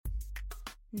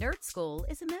Nerd School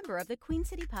is a member of the Queen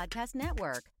City Podcast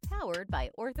Network, powered by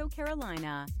Ortho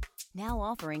Carolina. Now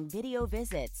offering video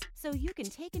visits, so you can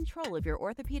take control of your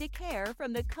orthopedic care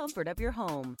from the comfort of your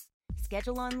home.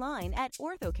 Schedule online at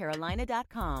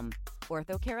orthocarolina.com.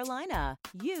 Ortho Carolina,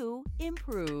 you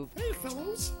improve. Hey,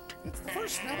 fellows. It's the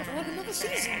first snap of the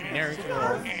season.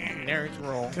 Nerds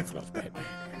roll.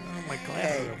 Oh, my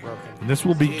glasses are broken. And this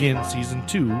will begin season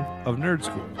 2 of Nerd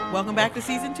School. Welcome back to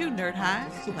season 2, Nerd High.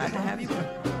 Glad to have you.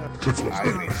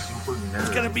 It's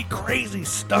gonna be crazy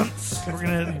stunts. We're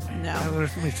gonna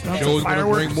there's gonna be stunts. Joe's and gonna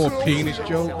fireworks. bring more penis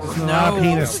jokes. There's a lot of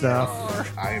penis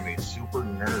stuff. I am a super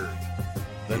nerd.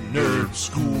 The Nerd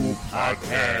School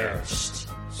Podcast.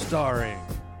 Starring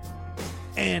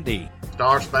Andy,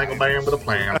 Star Spangled Band with a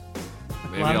plan.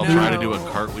 Maybe I'll try to do a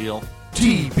cartwheel.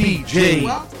 TBJ,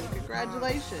 Welcome.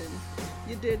 Congratulations.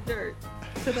 You did dirt.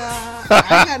 Ta-da.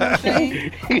 I ain't got no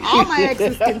shame. All my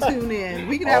exes can tune in.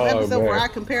 We can have an episode where I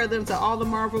compare them to all the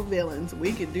Marvel villains.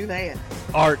 We can do that.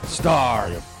 Art Star.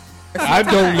 I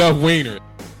don't love Wiener.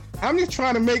 I'm just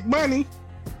trying to make money.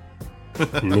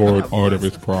 Lord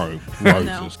Artemis Prime.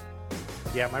 No.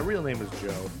 Yeah, my real name is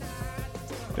Joe.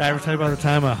 Did I ever tell you about the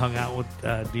time I hung out with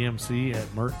DMC at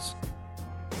Mertz?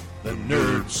 The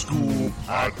Nerd School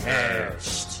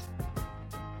Podcast.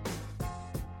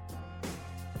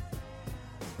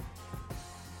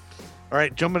 All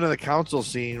right, jump into the council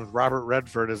scene with Robert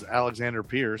Redford as Alexander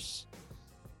Pierce.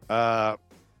 I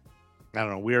don't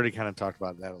know. We already kind of talked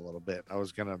about that a little bit.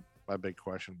 My big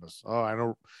question was, I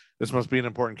know this must be an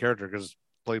important character because it's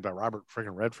played by Robert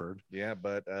freaking Redford. Yeah,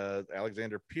 but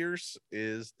Alexander Pierce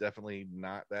is definitely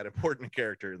not that important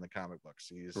character in the comic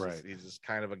books. He's just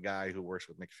kind of a guy who works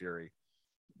with Nick Fury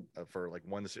for like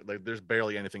there's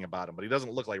barely anything about him, but he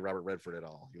doesn't look like Robert Redford at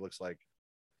all. He looks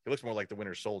more like the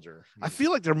Winter Soldier. I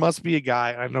feel like there must be a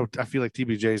guy. I feel like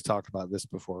TBJ's talked about this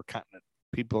before.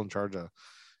 People in charge of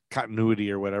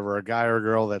continuity or whatever, a guy or a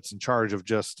girl that's in charge of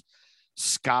just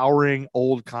scouring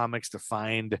old comics to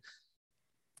find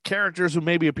characters who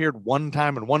maybe appeared one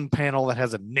time in one panel that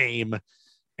has a name,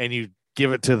 and you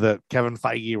give it to the Kevin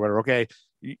Feige or whatever. Okay,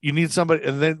 you need somebody,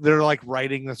 and then they're like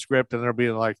writing the script, and they're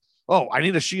being like, "Oh, I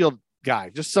need a Shield guy,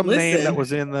 just some name that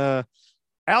was in the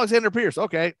Alexander Pierce."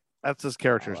 Okay, that's his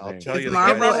character's name. Tell you, If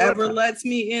Marvel ever lets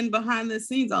me in behind the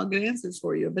scenes, I'll get answers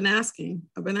for you. I've been asking.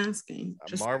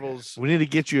 Marvel's. We need to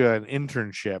get you an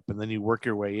internship, and then you work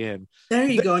your way in. There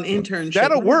you go, an internship.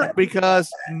 That'll work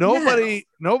because nobody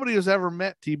who's ever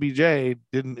met TBJ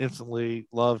didn't instantly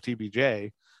love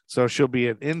TBJ. So she'll be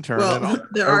an intern. Well,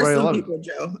 there are some people,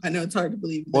 Joe. I know it's hard to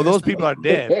believe. Well, those people are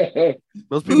dead.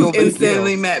 Those people who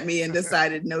instantly met me and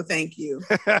decided, no, thank you.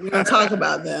 We don't talk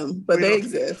about them, but they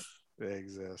exist. They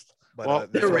exist.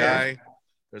 But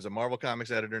there's a Marvel Comics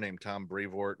editor named Tom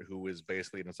Brevoort who is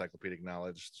basically an encyclopedic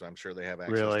knowledge. So I'm sure they have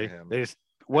access to him.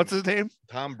 What's his name?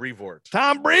 Tom Brevoort.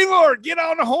 Tom Brevoort, get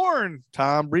on the horn.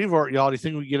 Tom Brevoort, y'all. Do you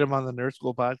think we get him on the Nerd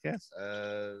School podcast?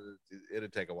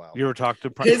 It'd take a while. You ever talked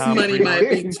to his Tom money Brevoort?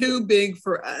 might be too big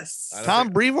for us. Tom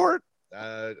Brevoort?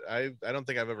 I don't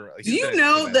think I've ever. Do you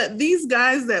know that these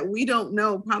guys that we don't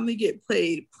know probably get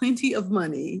paid plenty of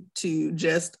money to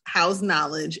just house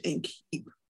knowledge and keep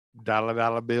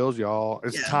dollar bills, y'all?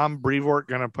 Is Tom Brevoort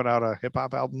gonna put out a hip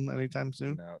hop album anytime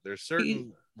soon? No, there's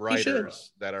certain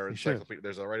writers that are encyclopedic.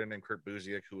 There's a writer named Kurt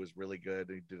Busiek who was really good.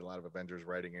 He did a lot of Avengers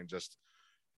writing, and just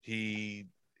he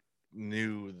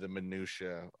knew the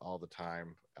minutia all the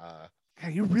time. Yeah,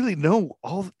 you really know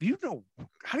all.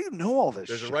 How do you know all this?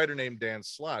 There's a writer named Dan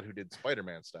Slott who did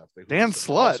Spider-Man stuff. Dan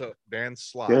Slott.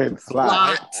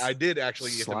 I did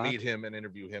actually get to meet him and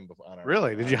interview him before.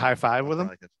 Really? Did you high five with him?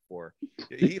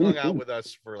 He hung out with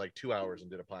us for like 2 hours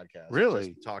and did a podcast.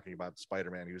 Really? Just talking about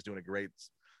Spider-Man. He was doing a great.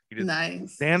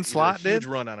 Nice. Dan Slott did huge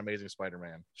run on Amazing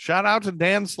Spider-Man. Shout out to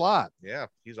Dan Slott. Yeah,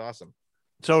 he's awesome.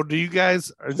 So, do you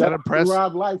guys is that impressive?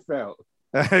 Rob Liefeld.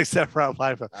 Except Rob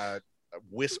Liefeld.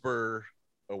 Whisper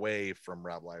away from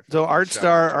Rob Liefeld. So, Art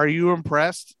Star, are you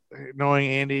impressed knowing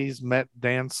Andy's met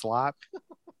Dan Slott?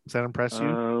 Does that impress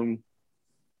you?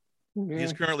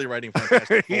 He's currently writing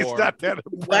Fantastic Four. He's not that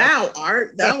impressed. Wow,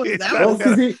 Art, that was.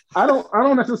 I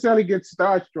don't necessarily get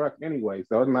starstruck anyway,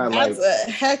 so it's not that's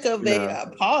a heck of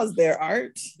a pause there,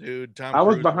 Art. Dude, I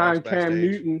was behind Cam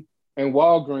Newton and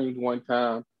Walgreens one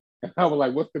time, and I was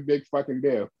like, "What's the big fucking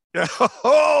deal?"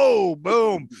 Oh,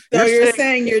 boom! So you're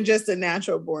saying you're just a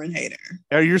natural born hater?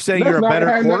 Are you saying you're a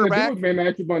better quarterback? Being a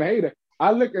natural born hater.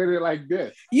 I look at it like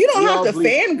this: you don't have to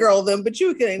fangirl them, but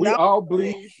you can. We all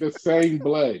bleed the same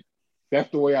blood. That's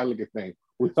the way I look at things.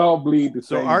 We all bleed the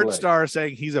same. So Art Star is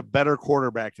saying he's a better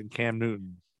quarterback than Cam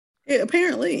Newton. Yeah,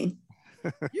 apparently,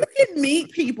 you can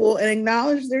meet people and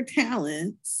acknowledge their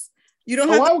talents You don't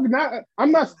have to.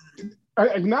 I'm not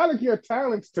acknowledge your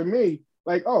talents to me.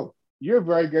 Like, oh, you're a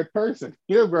very good person.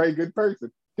 You're a very good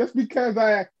person. Just because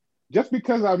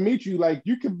I meet you, like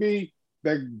you could be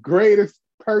the greatest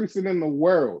person in the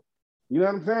world. You know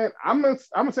what I'm saying? I'm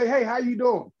gonna say, hey, how you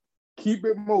doing? Keep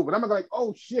it moving. I'm gonna be like,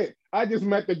 oh shit, I just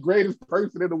met the greatest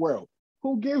person in the world.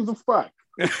 Who gives a fuck?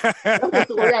 That's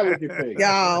the way I look at things.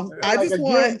 Y'all, I just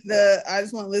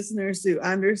want listeners to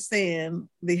understand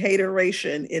the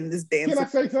hateration in this damn. Can I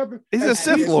say something? He's a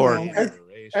Sith Lord.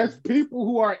 As people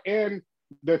who are in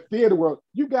the theater world,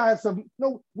 you guys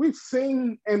we've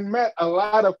seen and met a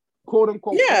lot of quote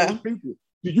unquote people.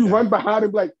 Did you run behind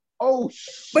them like, oh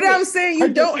shit? But I'm saying you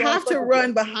don't have to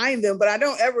run behind them, but I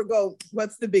don't ever go,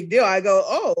 what's the big deal? I go,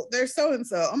 oh, they're so and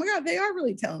so. Oh my God, they are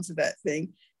really talented at that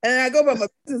thing. And then I go about my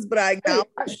business, but I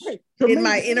acknowledge in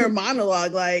my inner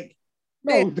monologue, like,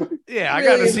 I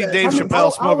got to see Dave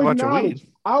Chappelle smoke a bunch of weed.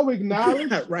 I'll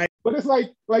acknowledge, right? But it's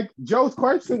like Joe's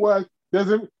question was, does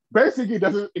it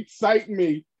excite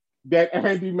me that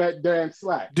Andy met Dan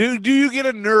Slack? Do you get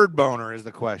a nerd boner? Is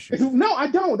the question? No,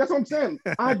 I don't. That's what I'm saying.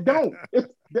 I don't. It's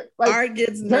like Art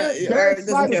gets doesn't care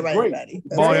about anybody.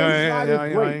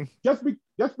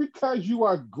 Just because you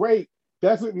are great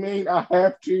doesn't mean I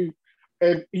have to,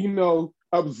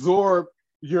 absorb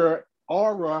your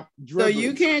aura. So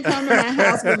you can't come to my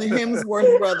house when the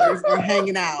Hemsworth brothers are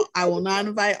hanging out. I will not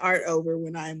invite Art over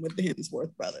when I'm with the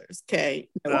Hemsworth brothers. Okay.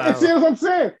 See what I'm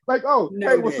saying? Like,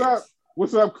 hey, what's up?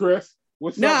 What's up, Chris?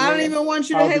 What's up? I don't even want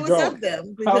you to what's up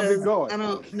them because how's it going? I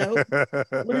don't know.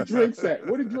 Where the drinks at?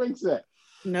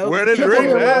 No. Where the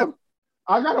drinks at?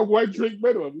 I got a 1 drink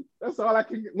minimum. That's all I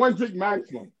can get. 1 drink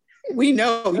maximum. We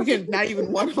know you can not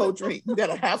even 1 whole drink. You got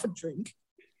a half a drink.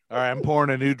 All right, I'm pouring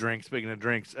a new drink. Speaking of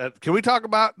drinks, can we talk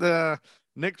about the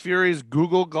Nick Fury's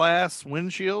Google Glass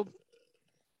windshield?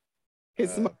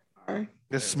 His smart car.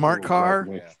 His smart car.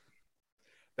 Yeah.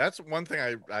 That's one thing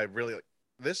I really like.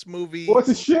 This movie. Well, it's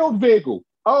a shield vehicle.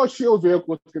 All shield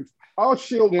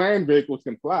land vehicles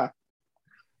can fly.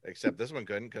 Except this one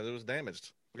couldn't because it was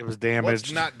damaged. It was damaged.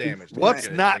 What's not damaged? What's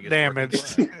not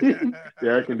damaged? The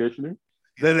air conditioning.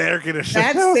 The air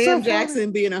conditioning. That's Sam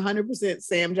Jackson being 100%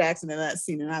 Sam Jackson in that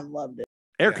scene, and I loved it.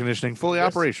 Air conditioning fully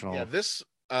operational. Yeah, this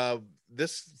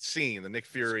scene, the Nick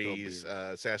Fury's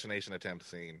assassination attempt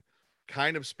scene,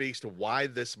 kind of speaks to why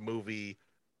this movie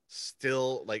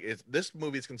still this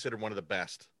movie is considered one of the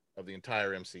best of the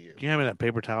entire MCU. Can you hand me that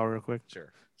paper towel real quick?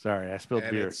 Sure. Sorry, I spilled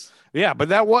beer. Yeah, but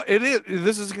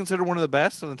this is considered one of the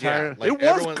best of the entire. Yeah,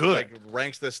 it was good.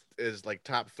 Ranks this as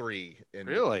top 3 in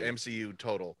really MCU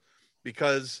total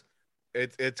because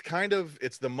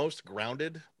it's the most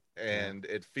grounded and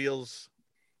it feels.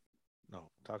 No,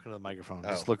 talking to the microphone.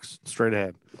 Just looks straight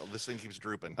ahead. Well, this thing keeps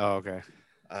drooping. Oh, okay.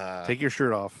 Take your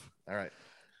shirt off. All right.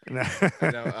 We're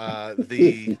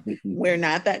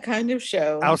not that kind of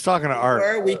show. I was talking to Art.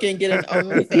 Where we can get an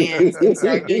OnlyFans and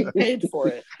start getting paid for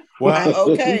it. Well, I'm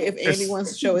okay if Andy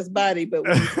wants to show his body, but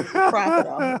we profit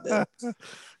off of this.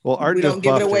 Well, Art we don't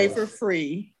give it away for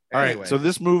free. All right, so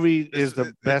this movie is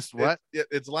the best.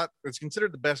 It's a lot. It's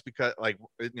considered the best because,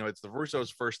 it's the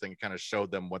Russo's first thing. It kind of showed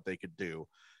them what they could do.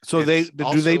 So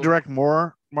do they direct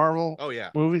more Marvel? Oh yeah,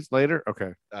 movies later.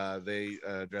 Okay. They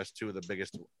direct 2 of the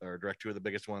biggest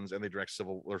ones, and they direct 3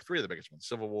 of the biggest ones: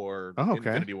 Civil War,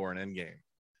 Infinity War, and Endgame.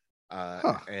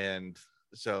 And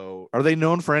so, are they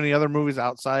known for any other movies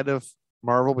outside of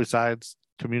Marvel besides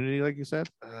Community, like you said?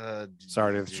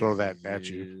 Sorry to throw that at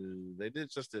you. They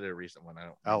just did a recent one.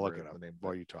 I'll look it up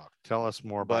while you talk. Tell us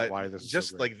more about why this.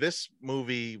 Just so this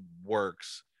movie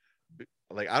works.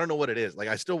 I don't know what it is.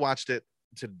 I still watched it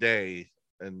today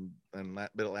and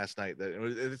last night.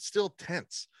 It's still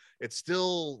tense. It's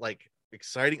still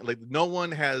exciting. No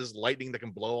one has lightning that can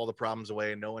blow all the problems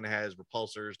away. No one has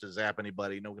repulsors to zap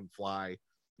anybody. No one can fly.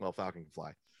 Well, Falcon can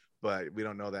fly. But we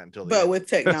don't know that until. But with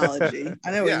technology, I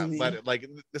know what you mean. But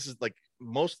this is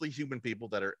mostly human people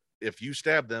that are. If you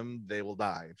stab them, they will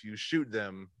die. If you shoot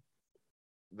them,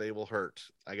 they will hurt.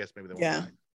 I guess maybe they won't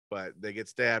die. But they get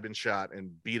stabbed and shot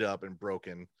and beat up and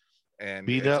broken, and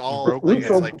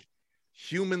it's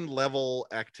human level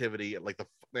activity.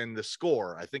 The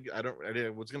score. I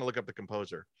was gonna look up the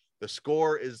composer. The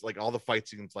score is all the fight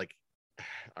scenes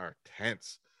are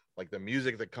tense. The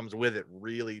music that comes with it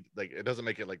really it doesn't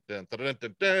make it dun, dun, dun,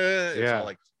 dun, dun. It's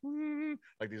all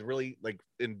these really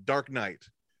in Dark Knight.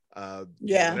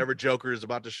 Whenever Joker is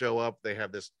about to show up, they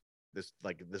have this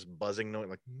buzzing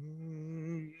noise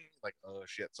oh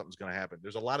shit, something's gonna happen.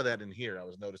 There's a lot of that in here. I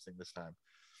was noticing this time.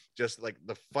 Just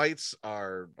the fights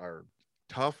are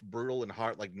tough, brutal, and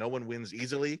hard. No one wins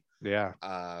easily. Yeah.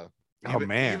 Even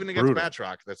against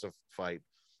Batroc, that's a fight.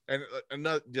 And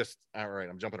another, just all right,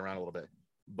 I'm jumping around a little bit,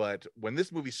 but when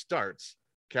this movie starts,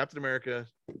 Captain America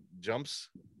jumps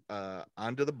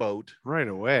onto the boat right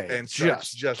away and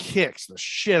just kicks the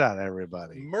shit out of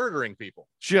everybody, murdering people,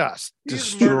 just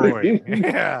destroying.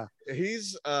 Yeah,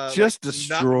 he's just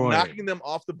destroying, knocking them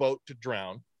off the boat to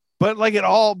drown. But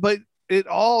it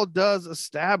all does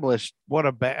establish what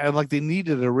a bad, like they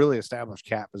needed to really establish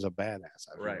Cap as a badass.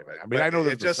 Right. I mean, I know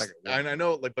that I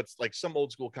know, like, but like some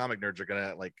old school comic nerds are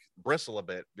gonna like bristle a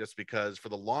bit just because for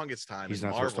the longest time he's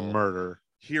not Marvel, supposed to murder.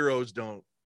 Heroes don't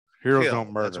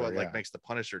murder. That's what like makes the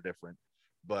Punisher different.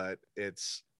 But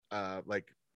it's like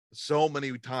so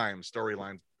many times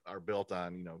storylines are built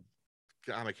on, you know,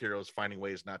 comic heroes finding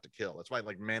ways not to kill. That's why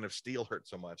like Man of Steel hurt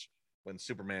so much when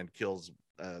Superman kills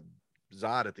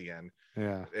Zod at the end.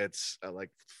 Yeah, it's like,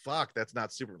 fuck, that's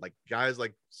not super, like guys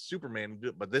like Superman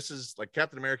do, but this is like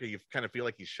Captain America, you kind of feel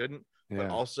like he shouldn't, but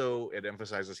also it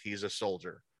emphasizes he's a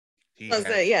soldier.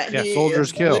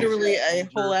 Soldiers kill, literally a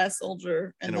whole ass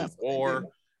soldier in a war,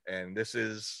 and this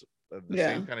is the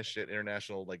same kind of shit,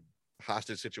 international like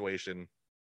hostage situation.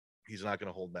 He's not going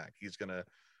to hold back. He's going to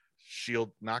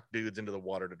knock dudes into the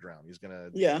water to drown. He's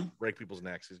going to break people's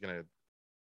necks. He's going to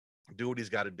do what he's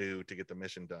got to do to get the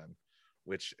mission done,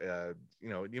 which you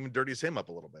know, even dirties him up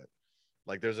a little bit.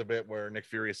 Like there's a bit where Nick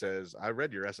Fury says, I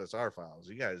read your SSR files,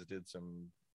 you guys did some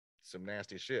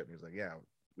nasty shit, and he's like, yeah,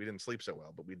 we didn't sleep so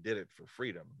well, but we did it for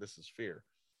freedom. This is fear.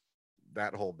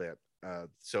 That whole bit.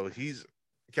 So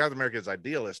Captain America is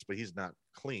idealist, but he's not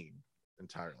clean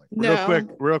entirely.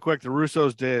 Real quick, the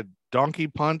Russos did Donkey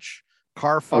Punch,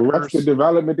 Car Fuckers. Arrested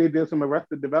Development. They did some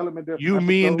Arrested Development.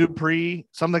 Me and Dupree.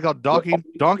 Something called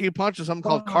Donkey Punch, and something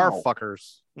called Car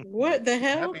Fuckers. What the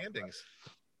hell?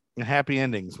 Happy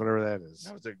Endings. Whatever that is.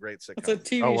 That was a great sitcom. It's a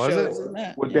TV show. Isn't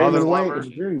that? With David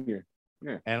Wayne Jr.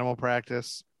 Yeah. Animal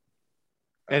Practice.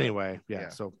 Anyway,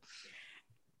 so.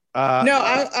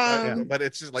 But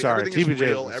it's just like everything is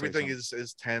real. Everything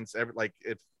is tense. Like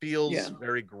it feels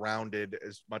very grounded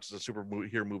as much as a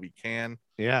superhero movie can.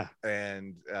 Yeah,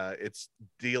 and it's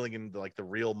dealing in like the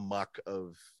real muck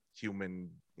of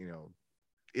human, you know,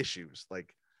 issues.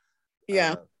 Like,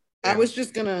 I was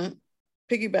just gonna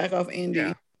piggyback off Andy.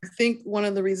 Yeah. I think one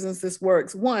of the reasons this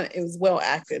works, one, it was well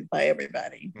acted by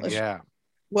everybody.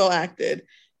 Well acted.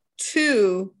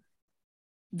 Two,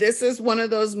 this is one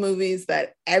of those movies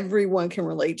that everyone can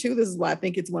relate to. This is why I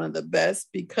think it's one of the best,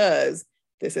 because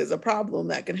this is a problem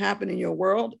that can happen in your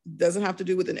world. It doesn't have to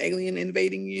do with an alien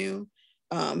invading you.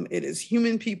 It is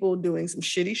human people doing some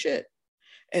shitty shit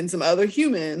and some other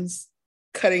humans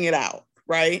cutting it out,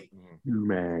 right?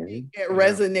 Man. It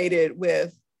resonated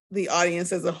with the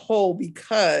audience as a whole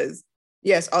because,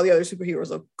 yes, all the other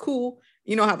superheroes are cool.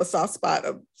 You don't have a soft spot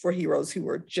for heroes who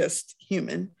are just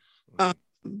human. And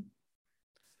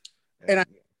the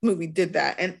movie did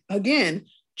that. And again,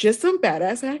 just some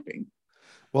badass acting.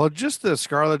 Well, just the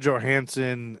Scarlett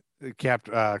Johansson,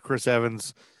 Chris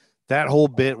Evans, that whole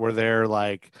bit where they're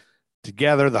like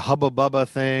together, the Hubba Bubba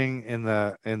thing in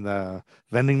the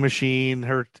vending machine,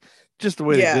 just the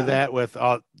way they did that with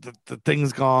the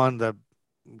thing's gone, the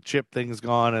chip thing's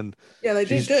gone, and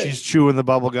she's chewing the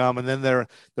bubble gum, and then their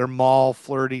mall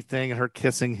flirty thing and her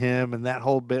kissing him, and that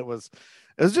whole bit was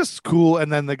just cool.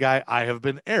 And then the guy, I have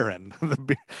been Aaron,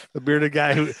 the bearded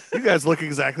guy who, you guys look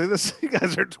exactly the same. You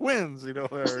guys are twins, you know,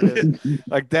 whatever it is.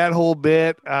 Like that whole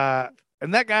bit.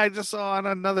 And that guy I just saw on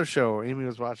another show. Amy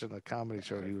was watching a comedy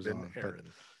show he was on.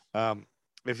 But,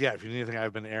 if you need anything,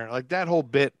 I've been Aaron. Like that whole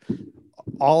bit,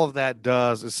 all of that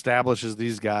establishes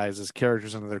these guys as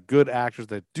characters, and they're good actors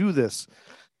that do this.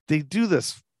 They do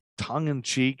this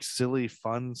tongue-in-cheek, silly,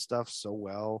 fun stuff so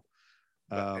well.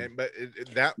 Good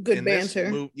banter. Good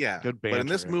banter. But in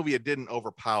this movie, it didn't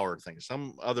overpower things.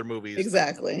 Some other movies,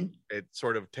 it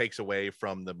sort of takes away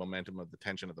from the momentum of the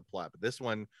tension of the plot. But this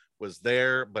one was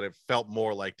there, but it felt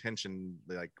more like tension,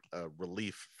 like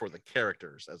relief for the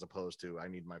characters, as opposed to I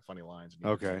need my funny lines.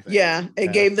 Okay. Yeah,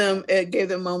 it gave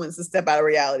them moments to step out of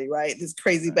reality. Right, this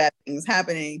crazy bad things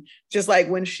happening. Just like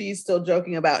when she's still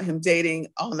joking about him dating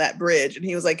on that bridge, and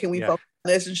he was like, "Can we focus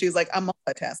on this?" And she's like, "I'm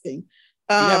multitasking."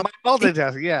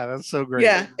 Multitasking. Yeah, that's so great.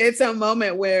 Yeah, it's a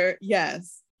moment where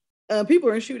people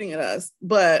are shooting at us,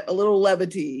 but a little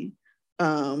levity,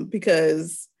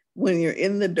 because when you're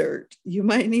in the dirt, you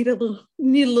might need a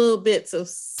little bits of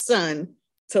sun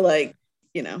to, like,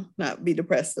 you know, not be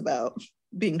depressed about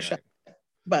being shot.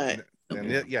 But and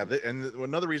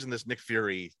another reason this Nick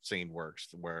Fury scene works,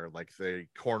 where like they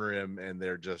corner him and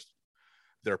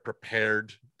they're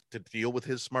prepared to deal with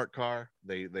his smart car.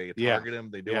 They target him.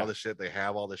 They do all this shit. They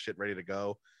have all this shit ready to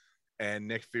go. And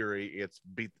Nick Fury,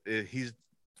 he's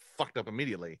fucked up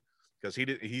immediately. because he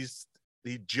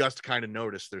just kind of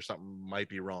noticed there's something might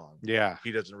be wrong. Yeah.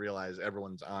 He doesn't realize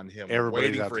everyone's on him, Everybody's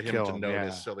waiting out for to him kill to him,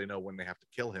 notice, yeah. so they know when they have to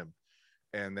kill him.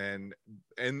 And then,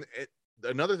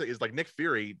 another thing is, like, Nick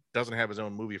Fury doesn't have his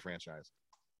own movie franchise.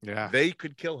 Yeah. They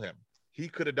could kill him. He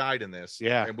could have died in this.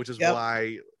 Yeah. And which is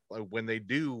why, like, when they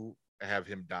do have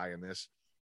him die in this,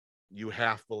 you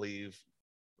half believe,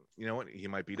 you know what, he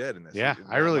might be dead in this. Yeah,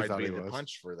 I really thought he the was.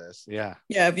 punch for this. Yeah.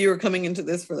 Yeah, if you were coming into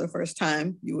this for the first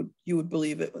time, you would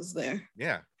believe it was there.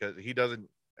 Yeah, because he doesn't.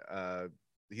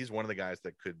 He's one of the guys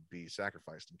that could be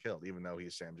sacrificed and killed, even though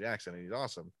he's Sam Jackson and he's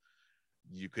awesome.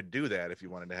 You could do that if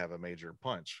you wanted to have a major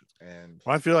punch. And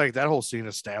well, I feel like that whole scene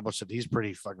established that he's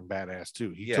pretty fucking badass too.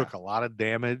 He took a lot of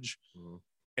damage,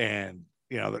 and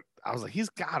you know, I was like, he's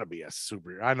got to be a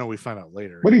superhero. I know we find out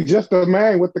later, but he's just a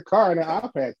man with the car and an eye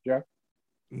patch, Jeff.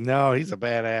 No, he's a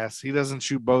badass. He doesn't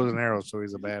shoot bows and arrows, so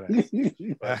he's a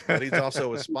badass. but he's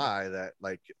also a spy that,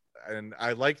 like, and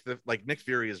I like Nick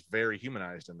Fury is very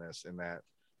humanized in this, in that,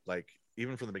 like,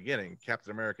 even from the beginning,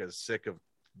 Captain America is sick of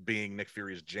being Nick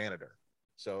Fury's janitor.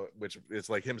 So, which it's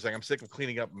like him saying, I'm sick of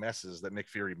cleaning up messes that Nick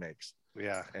Fury makes.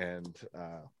 Yeah. And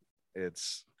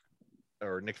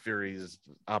Nick Fury's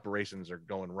operations are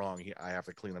going wrong. I have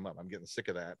to clean them up. I'm getting sick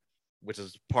of that. Which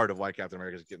is part of why Captain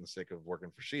America is getting sick of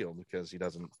working for S.H.I.E.L.D. because he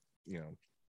doesn't, you know,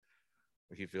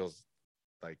 he feels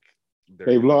like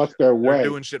they've lost their way. They're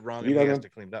doing shit wrong and he has to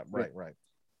clean it up. Right.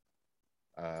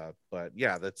 But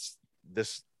yeah, this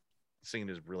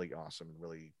scene is really awesome and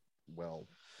really well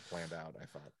planned out, I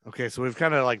thought. Okay, so we've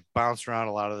kind of like bounced around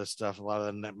a lot of this stuff. A lot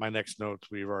of my next notes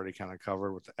we've already kind of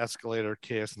covered with the escalator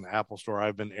kiss and the Apple Store.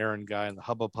 I've been Aaron guy and the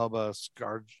Hubba Pubba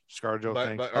Scarjo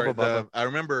thing. But I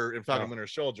remember in Falcon Winter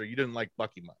Soldier, you didn't like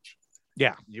Bucky much.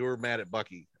 Yeah, you were mad at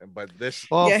Bucky, but this.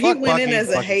 He went Bucky, in as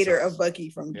a hater of Bucky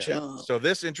from jump. So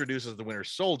this introduces the Winter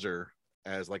Soldier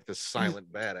as like this silent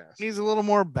badass. He's a little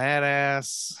more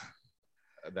badass.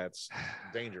 That's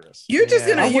dangerous. You're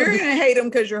gonna hate him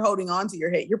because you're holding on to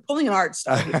your hate. You're pulling an art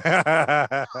style.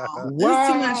 Wow,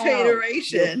 too much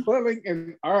hateration. You're pulling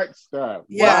an art style.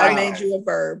 Yeah, well, I made you a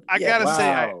verb. I gotta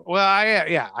say,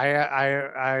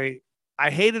 I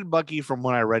hated Bucky from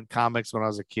when I read comics when I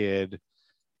was a kid,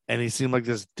 and he seemed like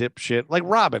this dipshit, like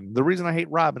Robin. The reason I hate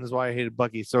Robin is why I hated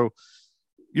Bucky. So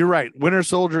you're right. Winter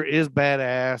Soldier is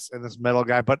badass and this metal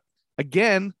guy, but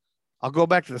again, I'll go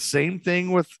back to the same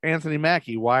thing with Anthony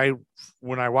Mackie. Why,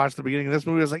 when I watched the beginning of this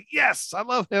movie, I was like, yes, I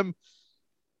love him.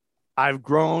 I've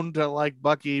grown to like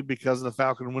Bucky because of the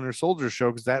Falcon and Winter Soldier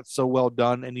show, because that's so well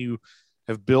done. And you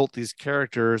have built these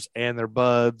characters and their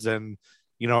buds, and,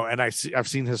 you know, and I've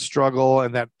seen his struggle,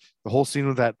 and that the whole scene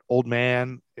with that old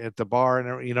man at the bar,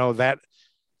 and, you know, that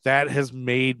has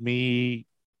made me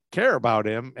care about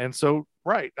him. And so,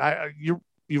 right.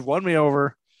 You've won me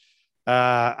over.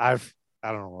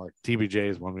 I don't know, like TBJ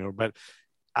is one of me, but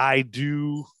I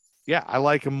do. Yeah, I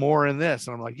like him more in this.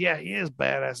 And I'm like, yeah, he is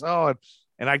badass. Oh,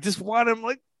 and I just want him,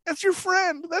 like, that's your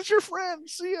friend. That's your friend.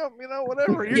 See him, you know,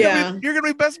 whatever. You're gonna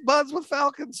be best buds with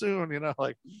Falcon soon, you know,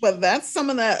 like. But that's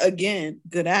some of that, again,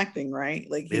 good acting, right?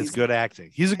 Like, it's good acting.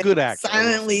 He's a good actor.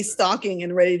 Silently stalking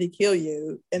and ready to kill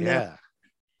you. And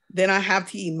then I have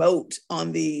to emote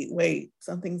on the wait,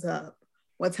 something's up.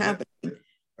 What's happening?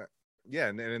 Yeah,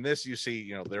 and in this you see,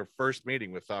 you know, their first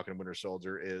meeting with Falcon and Winter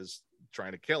Soldier is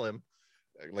trying to kill him,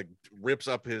 like rips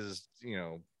up his, you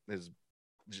know, his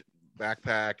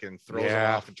backpack and throws it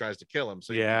off and tries to kill him.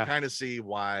 So you can kind of see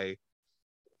why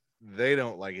they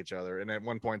don't like each other. And at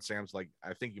one point, Sam's like,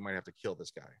 I think you might have to kill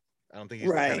this guy. I don't think he's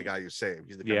the kind of guy you save.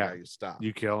 He's the kind of guy you stop.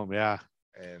 You kill him, yeah.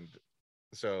 And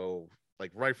so,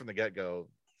 like, right from the get-go,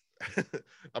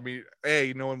 I mean,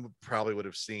 no one probably would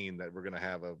have seen that we're going to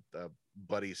have a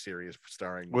buddy series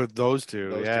starring with those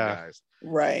two guys,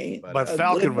 right? But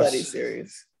Falcon was buddy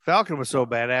series. Falcon was so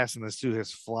badass in this too.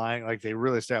 His flying, like, they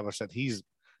really established that he's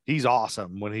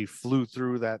awesome when he flew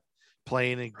through that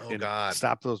plane and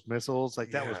stopped those missiles.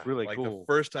 Like, that was really cool. The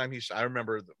first time I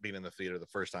remember being in the theater the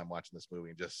first time watching this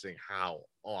movie and just seeing how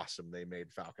awesome they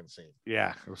made Falcon seem.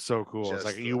 Yeah, it was so cool. It's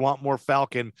like, you want more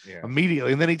Falcon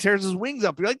immediately, and then he tears his wings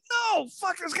up. You're like, no,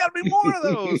 fuck, there's got to be more of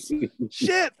those.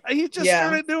 Shit, he just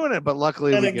started doing it, but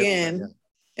luckily,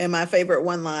 and my favorite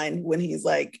one line when he's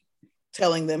like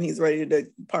telling them he's ready to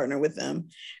partner with them,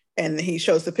 and he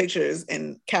shows the pictures,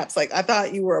 and Cap's like, I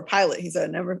thought you were a pilot. He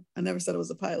said, I never said I was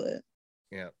a pilot.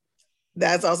 Yeah,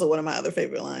 that's also one of my other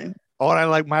favorite lines. Oh, and I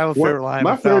like my other favorite line.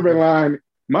 My favorite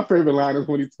line is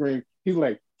when he screams, he's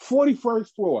like,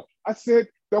 41st floor. I said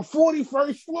the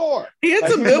 41st floor. He had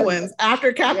some good ones.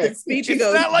 After Cap's speech, he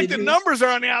goes, it's not like the numbers are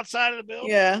on the outside of the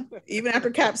building. Yeah. Even after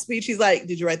Cap's speech, he's like,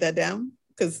 did you write that down?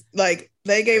 Because, like,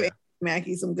 they gave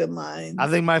Mackie some good lines. I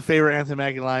think my favorite Anthony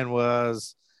Mackie line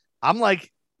was, "I'm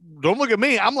like, don't look at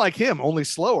me. I'm like him, only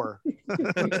slower."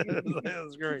 That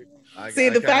was great.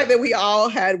 The fact that we all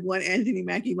had one Anthony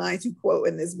Mackie line to quote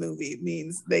in this movie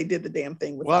means they did the damn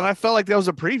thing. Well, and I felt like that was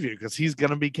a preview because he's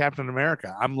gonna be Captain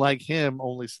America. I'm like him,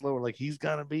 only slower. Like he's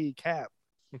gonna be Cap.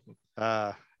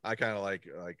 I kind of like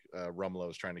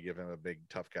Rumlow's trying to give him a big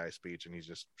tough guy speech, and he's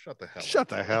just shut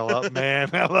the hell up, man.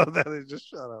 I love that. He just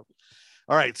shut up.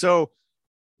 All right, so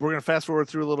we're gonna fast forward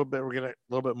through a little bit. We're gonna a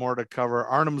little bit more to cover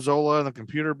Arnim Zola and the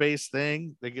computer-based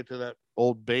thing. They get to that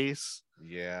old base.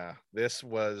 Yeah, this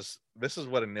is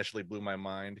what initially blew my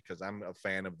mind because I'm a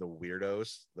fan of the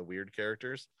weirdos, the weird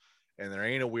characters, and there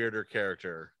ain't a weirder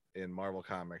character in Marvel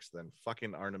Comics than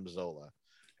fucking Arnim Zola.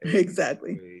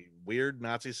 Exactly. A weird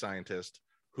Nazi scientist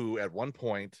who at one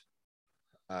point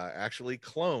actually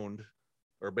cloned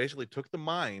or basically took the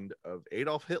mind of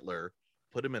Adolf Hitler,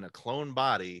 put him in a clone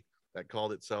body that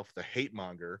called itself the Hate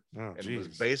Monger, and was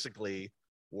basically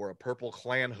wore a purple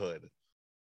Klan hood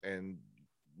and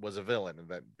was a villain and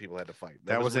that people had to fight.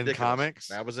 That was ridiculous. In comics?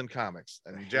 That was in comics.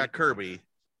 And Jack Kirby,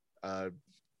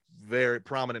 very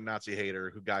prominent Nazi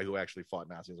hater, guy who actually fought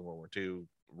Nazis in World War II,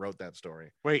 wrote that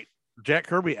story. Wait, Jack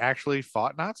Kirby actually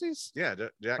fought Nazis? Yeah,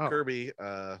 Jack Kirby.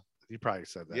 He probably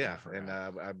said that. Yeah, and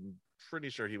I'm pretty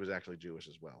sure he was actually Jewish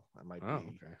as well. I might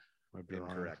be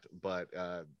incorrect, but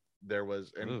there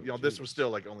was, and this was still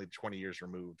like only 20 years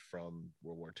removed from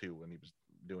World War II when he was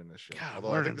doing this shit. God,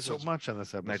 although I think this so was much on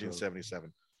this episode.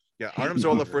 1977. Yeah, Arnim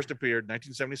Zola first appeared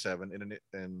 1977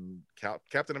 in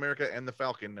Captain America and the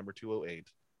Falcon number 208.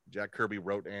 Jack Kirby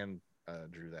wrote and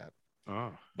drew that.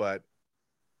 But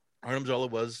Arnim Zola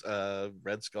was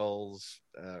Red Skull's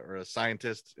or a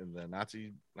scientist in the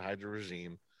Nazi Hydra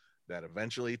regime that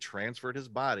eventually transferred his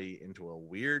body into a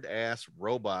weird ass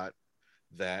robot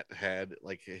that had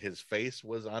like his face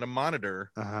was on a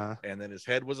monitor and then his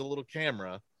head was a little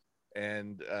camera,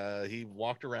 and he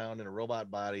walked around in a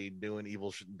robot body doing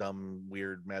evil, dumb,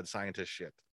 weird, mad scientist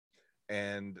shit.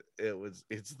 And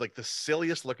it's like the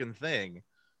silliest looking thing.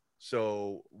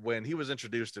 So when he was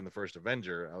introduced in the first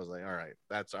Avenger, I was like, all right,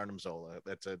 that's Arnim Zola.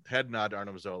 That's a head nod to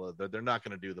Arnim Zola. They're not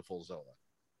going to do the full Zola,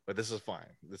 but this is fine.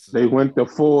 They went the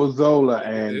full Zola,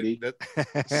 Andy.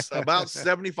 About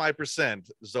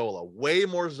 75% Zola, way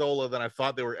more Zola than I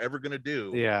thought they were ever going to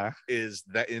do. Yeah. Is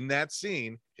that in that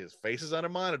scene, his face is on a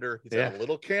monitor. He's got a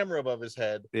little camera above his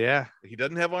head. Yeah. He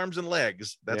doesn't have arms and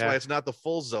legs. That's why it's not the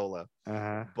full Zola.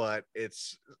 But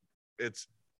it's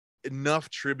enough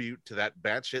tribute to that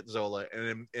batshit Zola,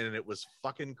 and it was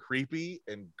fucking creepy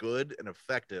and good and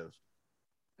effective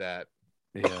that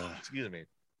excuse me,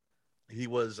 he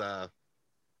was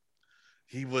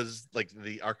like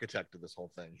the architect of this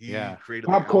whole thing. He created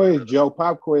Pop quiz, Joe.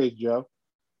 Pop quiz.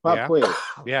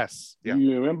 Yes. Do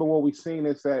you remember what we've seen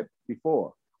this at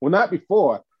before? Well, not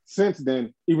before, since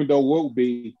then, even though will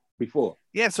be before.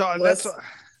 Yeah, so let's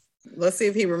see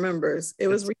if he remembers. It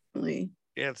was recently.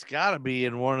 It's got to be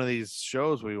in one of these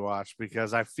shows we watched,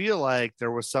 because I feel like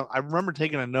there was I remember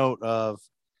taking a note of,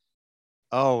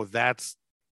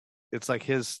 it's like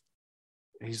he's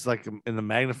like in the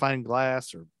magnifying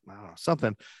glass, or I don't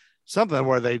know, something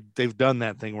where they've done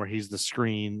that thing where he's the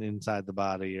screen inside the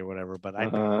body or whatever, but I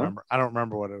don't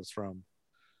remember what it was from.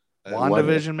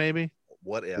 WandaVision, maybe?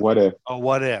 What if? Oh,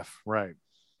 What If, right.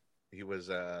 He was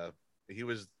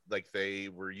like, they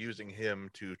were using him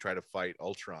to try to fight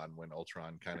Ultron when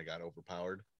Ultron kind of got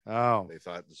overpowered. Oh, they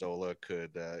thought Zola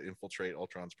could infiltrate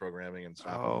Ultron's programming and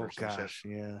stop him. Oh gosh,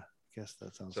 yeah. I guess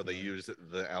that sounds. So they used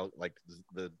the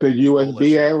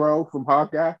USB arrow from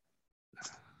Hawkeye.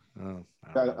 Oh,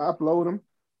 got to upload them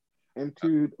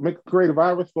into create a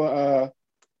virus for.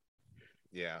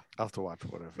 Yeah, I'll have to watch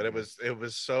whatever. But it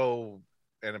was so,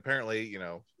 and apparently,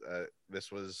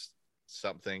 this was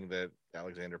something that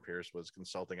Alexander Pierce was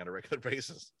consulting on a regular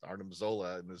basis. Arnim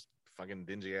Zola in this fucking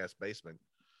dingy ass basement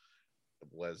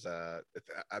was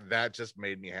that just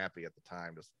made me happy at the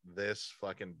time. Just this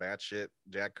fucking batshit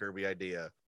Jack Kirby idea.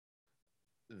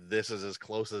 This is as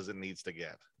close as it needs to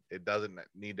get. It doesn't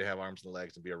need to have arms and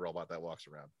legs and be a robot that walks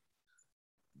around.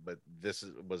 But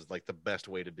was like the best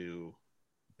way to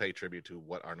pay tribute to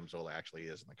what Arnim Zola actually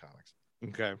is in the comics.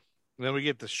 Okay. And then we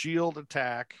get the shield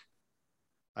attack.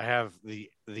 I have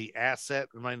the asset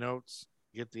in my notes.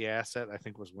 Get the asset. I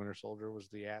think was Winter Soldier was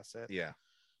the asset. Yeah.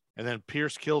 And then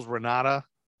Pierce kills Renata.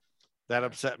 That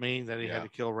upset me that he had to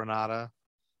kill Renata.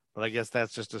 But I guess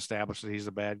that's just established that he's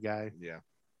a bad guy. Yeah.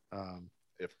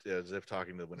 As if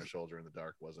talking to the Winter Soldier in the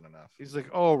dark wasn't enough. He's like,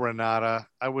 "Oh, Renata,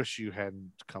 I wish you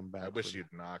hadn't come back. I wish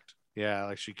you'd knocked." Yeah,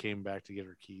 like she came back to get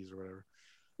her keys or whatever.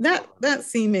 That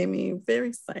scene made me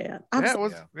very sad.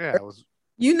 It was.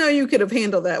 You know, you could have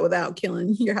handled that without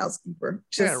killing your housekeeper.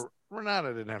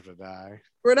 Renata didn't have to die.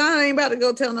 Renata ain't about to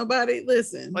go tell nobody.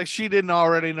 Listen, like she didn't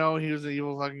already know he was an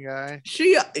evil fucking guy.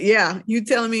 You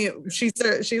telling me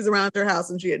she's around your house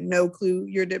and she had no clue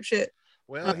you're a dipshit?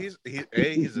 Well, he's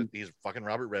fucking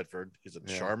Robert Redford. He's a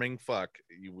charming fuck.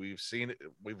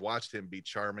 We've watched him be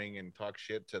charming and talk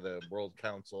shit to the World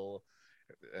Council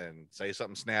and say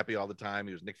something snappy all the time.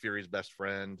 He was Nick Fury's best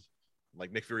friend.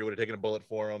 Like Nick Fury would have taken a bullet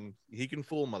for him. He can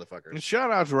fool motherfuckers. And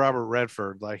shout out to Robert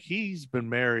Redford. Like he's been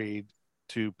married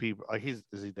to people. Like is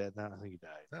he dead now? I think he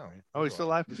died. No, he's still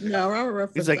alive. No, Robert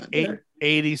Redford. He's like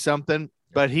 80 something,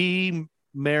 but he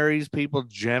marries people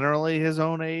generally his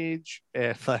own age,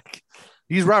 and like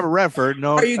he's Robert Redford.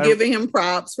 No, are you giving him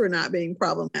props for not being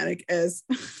problematic? As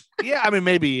yeah, I mean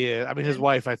maybe. I mean his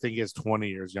wife I think is 20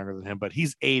 years younger than him, but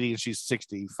he's 80 and she's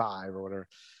 65 or whatever.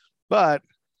 But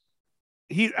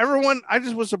I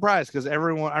just was surprised because I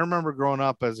remember growing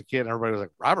up as a kid, everybody was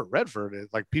like, Robert Redford is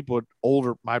like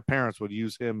my parents would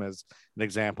use him as an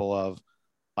example of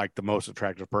like the most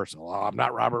attractive person. Well, I'm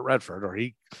not Robert Redford, or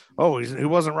he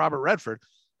wasn't Robert Redford.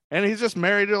 And he's just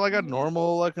married to like a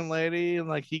normal looking lady. And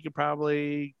like, he could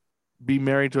probably be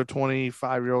married to a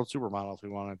 25-year-old supermodel if he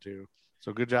wanted to.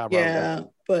 So good job. Yeah. Robert.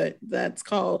 But that's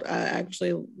called, I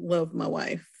actually love my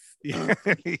wife. You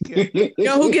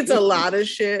know who gets a lot of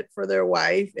shit for their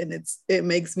wife, and it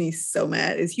makes me so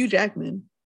mad, is Hugh Jackman.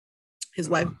 His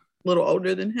wife a little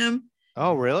older than him.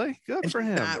 Oh, really? Good for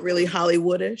him. Not really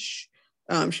Hollywoodish.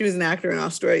 She was an actor in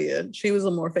Australia. She was a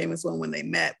more famous one when they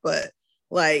met, but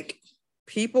like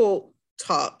people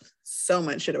talk so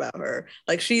much shit about her.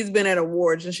 Like she's been at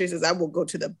awards and she says, I will go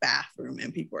to the bathroom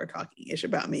and people are talking ish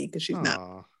about me because she's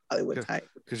not Hollywood type.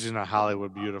 Because she's not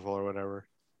Hollywood beautiful or whatever.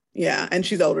 Yeah, and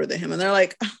she's older than him. And they're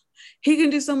like, he can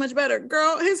do so much better.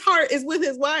 Girl, his heart is with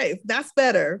his wife. That's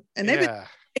better. And they've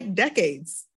been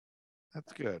decades.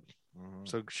 That's good. Mm-hmm.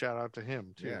 So shout out to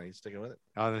him, too. Yeah, he's sticking with it.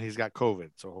 And then he's got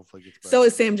COVID, so hopefully gets better. So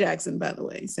is Sam Jackson, by the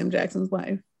way. Sam Jackson's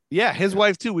wife. Yeah, his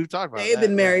wife, too. We've talked about They've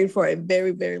been married for a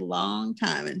very, very long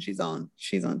time, and she's on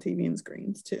TV and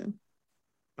screens, too.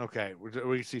 Okay,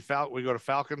 we see we go to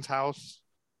Falcon's house.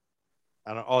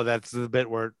 That's the bit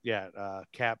where,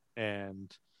 Cap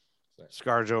and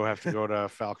ScarJo have to go to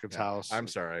Falcon's house. I'm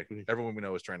sorry. Everyone we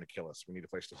know is trying to kill us. We need a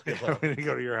place to live. We need to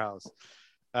go to your house.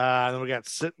 Then we got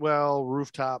Sitwell,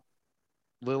 rooftop,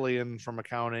 Lillian from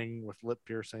accounting with lip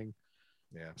piercing.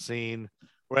 Yeah. Scene.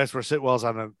 Whereas where Sitwell's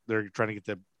they're trying to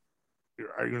get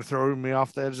are you going to throw me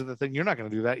off the edge of the thing? You're not going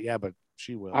to do that. Yeah, but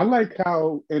she will. I like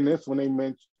how in this, when they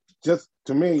mentioned, just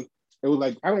to me, it was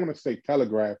like, I don't want to say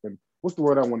telegraphing. What's the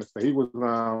word I want to say? He was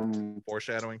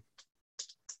foreshadowing.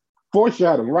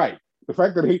 Foreshadowing, right. The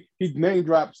fact that he name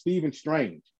dropped Stephen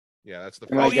Strange. Yeah, that's the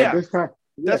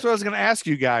That's what I was going to ask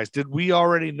you guys. Did we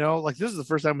already know? Like, this is the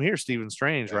first time we hear Stephen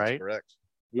Strange, that's right? Correct.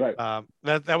 Right.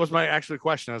 That was my actual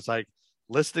question. It's like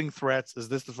listing threats. Is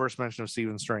this the first mention of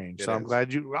Stephen Strange? I'm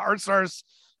glad you Art Stars.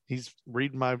 He's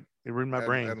reading my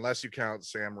brain. Unless you count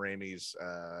Sam Raimi's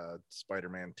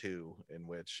Spider-Man 2, in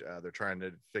which they're trying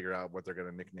to figure out what they're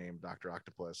going to nickname Dr.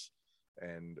 Octopus,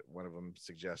 and one of them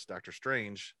suggests Dr.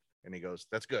 Strange, and he goes,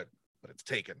 "That's good, but it's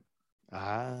taken."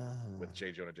 With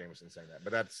J. Jonah Jameson saying that,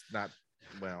 but that's not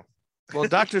well.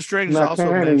 Doctor Strange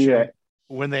also mentioned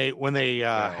when they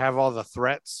have all the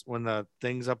threats, when the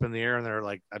thing's up in the air and they're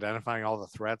like identifying all the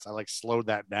threats. I like slowed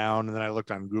that down, and then I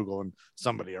looked on Google and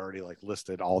somebody already like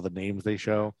listed all the names they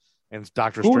show. And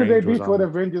Doctor Strange. Who did they beat for the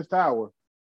Avengers Tower?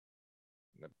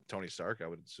 Tony Stark, I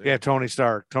would say. Yeah, Tony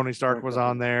Stark. Tony Stark was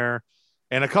on there,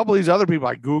 and a couple of these other people.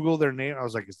 I Googled their name. I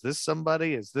was like, "Is this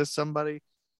somebody? Is this somebody?"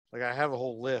 Like, I have a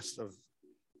whole list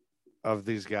of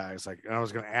these guys. Like, and I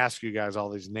was going to ask you guys all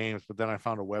these names, but then I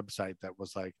found a website that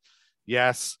was like,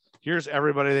 yes, here's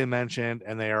everybody they mentioned,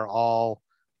 and they are all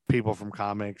people from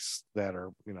comics that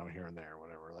are, here and there,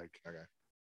 whatever. Like, okay.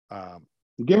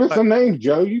 Give us some names,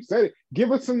 Joe. You said it.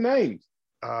 Give us some names.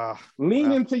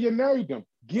 Lean into your nerddom.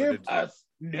 Give us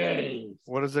names.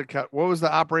 What is it? What was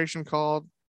the operation called?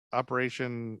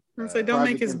 Operation. Don't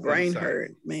make his brain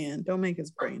hurt, man. Don't make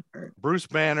his brain hurt. Bruce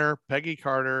Banner, Peggy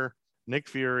Carter, Nick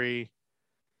Fury,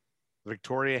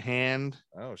 Victoria Hand.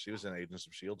 Oh, she was in Agents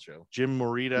of S.H.I.E.L.D. show. Jim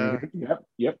Morita.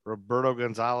 Yep. Roberto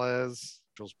Gonzalez.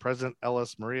 Jules President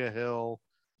Ellis, Maria Hill.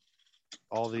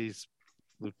 All these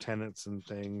lieutenants and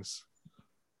things.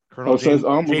 Colonel James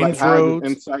Rhodes.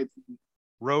 Insight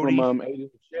Rhodey. From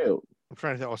Agents of S.H.I.E.L.D. I'm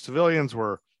trying to think. Civilians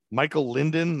were Michael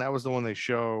Linden. That was the one they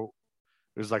show.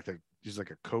 It was like he's like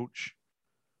a coach.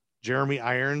 Jeremy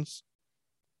Irons.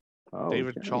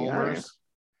 David Chalmers.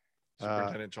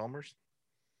 Superintendent Chalmers.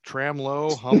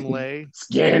 Tramlow, Humley,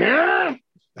 Skinner.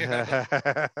 We're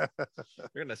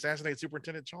gonna assassinate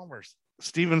Superintendent Chalmers.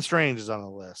 Stephen Strange is on the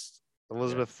list.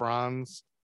 Elizabeth Franz,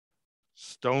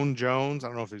 Stone Jones. I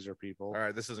don't know if these are people. All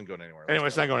right, this isn't going anywhere. Anyway,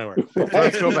 it's not going anywhere. So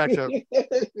let's go back to.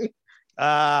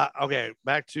 Okay,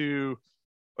 back to.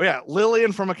 Oh yeah,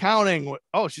 Lillian from accounting.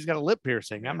 Oh, she's got a lip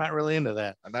piercing. I'm not really into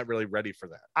that. I'm not really ready for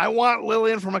that. I want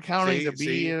Lillian from accounting to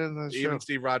be in the show. Even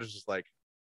Steve Rogers is like,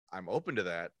 I'm open to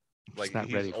that. Like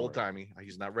he's old timey.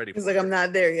 He's not ready. He's like, I'm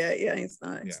not there yet. Yeah, he's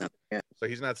not. He's not there yet. So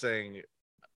he's not saying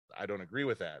I don't agree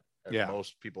with that. As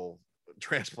most people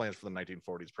transplants from the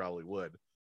 1940s probably would.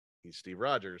 He's Steve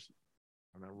Rogers.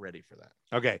 I'm not ready for that.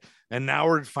 Okay. And now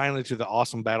we're finally to the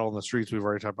awesome battle in the streets. We've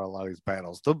already talked about a lot of these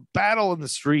battles. The battle in the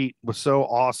street was so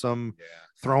awesome. Yeah.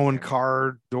 Throwing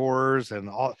car doors and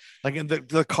all, like in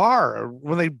the car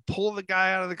when they pull the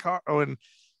guy out of the car. Oh, and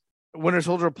Winter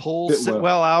Soldier pulls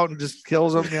Sitwell out and just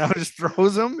kills him, just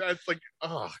throws him. That's like,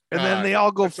 oh, God. And then they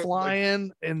all go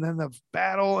flying, and then the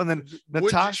battle, and then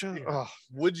Natasha.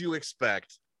 Would you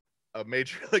expect a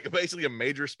major, like basically a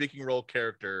major speaking role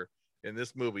character in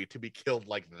this movie to be killed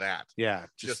like that? Yeah,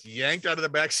 just yanked out of the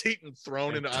back seat and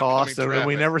thrown into tossed, and then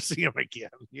we never see him again.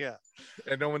 Yeah,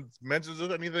 and no one mentions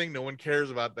anything. No one cares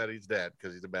about that he's dead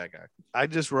because he's a bad guy. I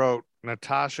just wrote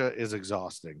Natasha is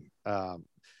exhausting.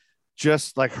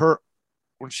 Just like her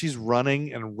when she's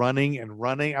running and running and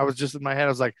running, I was just in my head. I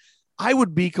was like, I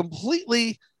would be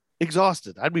completely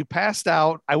exhausted. I'd be passed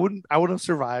out. I wouldn't have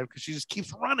survived because she just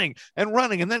keeps running and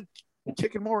running and then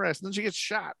kicking more ass. And then she gets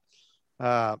shot.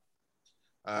 I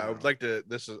would like to.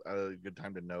 This is a good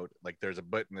time to note. Like, there's a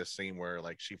bit in this scene where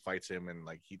like she fights him and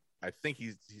like she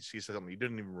said something. He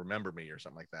didn't even remember me or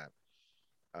something like that.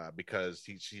 Because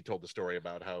she told the story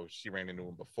about how she ran into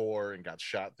him before and got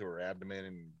shot through her abdomen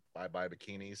and bye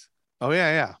bikinis. Oh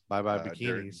yeah, bye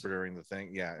bikinis during the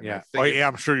thing. Yeah, and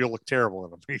I'm sure you'll look terrible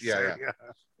in them. Yeah.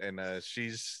 And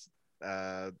she's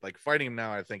like fighting him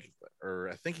now. I think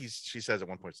she says at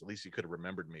one point, at least you could have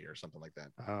remembered me or something like that.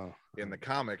 Oh, in the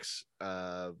comics,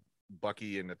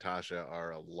 Bucky and Natasha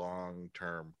are a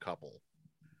long-term couple.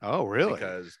 Oh, really?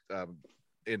 Because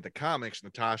in the comics,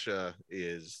 Natasha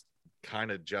is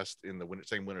kind of just in the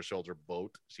same Winter Soldier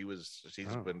boat. She's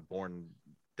been born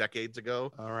decades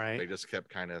ago. All right. They just kept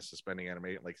kind of suspending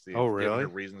animation, like really?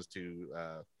 Reasons to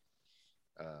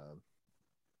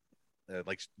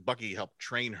like Bucky helped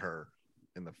train her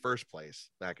in the first place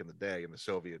back in the day in the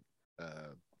Soviet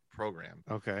program.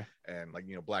 Okay. And like,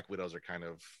 Black Widows are kind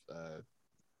of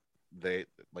they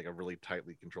like a really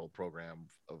tightly controlled program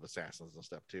of assassins and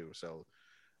stuff too. So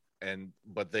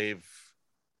but they've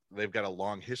got a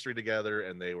long history together,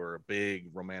 and they were a big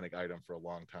romantic item for a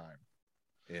long time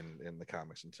in the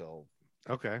comics until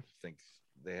I think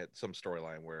they had some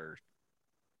storyline where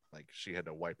like she had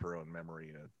to wipe her own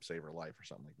memory to save her life or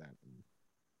something like that.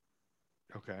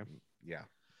 Okay. Yeah.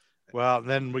 Well,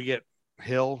 then we get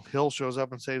Hill. Hill shows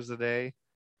up and saves the day.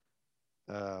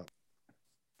 I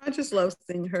just love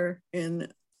seeing her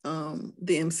in the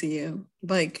MCU.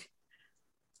 Like,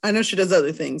 I know she does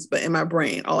other things, but in my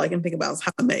brain, all I can think about is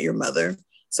How I Met Your Mother.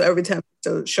 So every time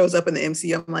she shows up in the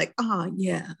MCU, I'm like,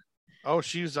 yeah. Oh,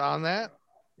 she's on that?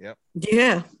 Yep.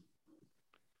 Yeah.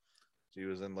 She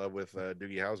was in love with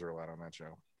Doogie Howser a lot on that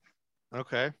show.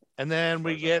 Okay. And then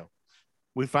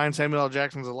we find Samuel L.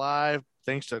 Jackson's alive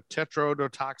thanks to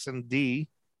tetrodotoxin D.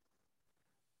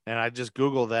 And I just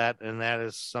Googled that, and that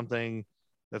is something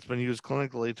that's been used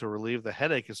clinically to relieve the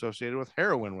headache associated with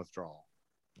heroin withdrawal.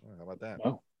 Oh, how about that?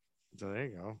 Oh. So there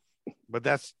you go. But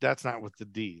that's not with the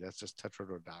D. That's just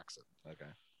tetrodotoxin.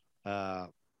 Okay.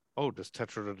 Does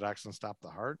tetrodotoxin stop the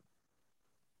heart?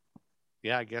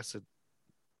 Yeah, I guess it.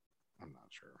 I'm not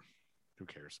sure. Who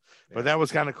cares? Yeah. But that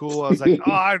was kind of cool. I was like,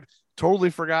 I totally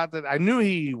forgot that. I knew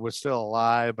he was still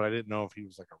alive, but I didn't know if he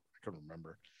was I couldn't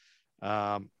remember.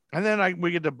 And then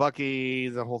we get to Bucky,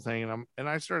 the whole thing, and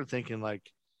I started thinking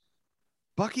like,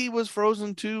 Bucky was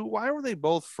frozen too. Why were they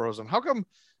both frozen? How come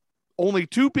only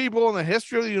two people in the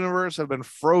history of the universe have been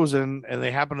frozen and they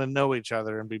happen to know each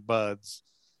other and be buds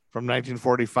from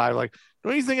 1945? Like,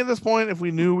 don't you think at this point, if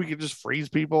we knew we could just freeze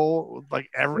people, like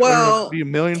be a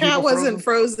million Cap people wasn't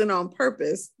frozen on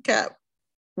purpose.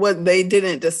 They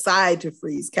didn't decide to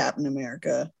freeze Captain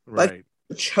America, right?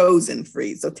 But chosen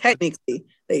freeze. So technically,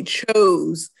 they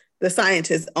chose. The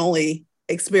scientists only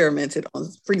experimented on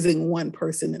freezing one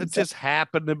person. It just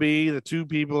happened to be the two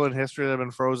people in history that have been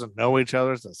frozen know each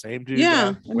other. It's the same two.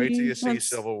 Yeah. Wait till you see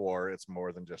Civil War. It's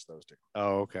more than just those two.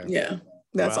 Oh, okay. Yeah.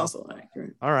 That's also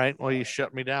accurate. All right. Well, you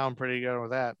shut me down pretty good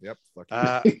with that. Yep.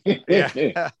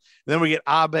 Yeah. Then we get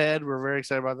Abed. We're very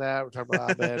excited about that. We're talking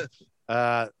about Abed.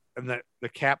 And the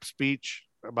Cap speech.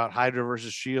 about Hydra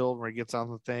versus Shield where he gets on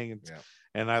the thing,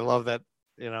 and I love that.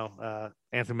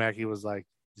 Anthony Mackie was like,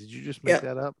 "Did you just make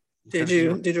that up? Did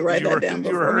you write that down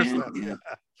beforehand?"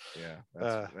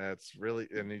 Yeah, that's really,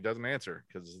 and he doesn't answer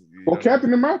because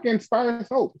Captain America inspires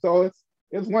hope, so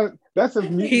it's one that's his.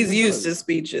 He's used to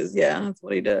speeches. Yeah, that's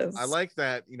what he does. I like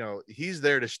that. He's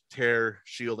there to tear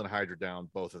Shield and Hydra down,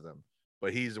 both of them.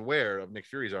 But he's aware of Nick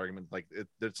Fury's argument, like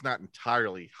it's not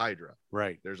entirely Hydra.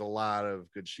 Right. There's a lot of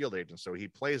good Shield agents, so he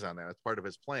plays on that. It's part of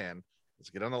his plan. Let's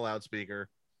get on the loudspeaker,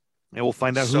 and we'll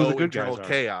find out who the good guys are.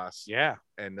 Chaos. Yeah,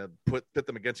 and pit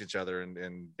them against each other,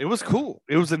 and it was cool.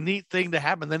 It was a neat thing to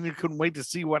happen. Then you couldn't wait to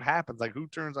see what happens, like who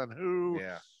turns on who.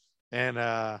 Yeah, and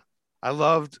I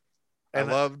loved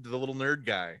the little nerd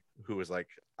guy who was like,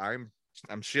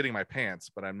 I'm shitting my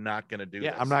pants, but I'm not gonna do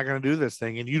this. I'm not gonna do this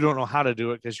thing, and you don't know how to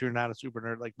do it because you're not a super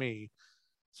nerd like me.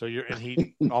 So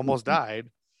he almost died.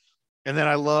 And then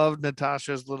I loved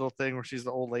Natasha's little thing where she's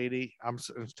the old lady.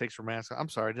 Takes her mask. I'm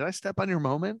sorry, did I step on your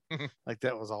moment? Like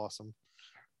that was awesome.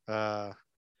 And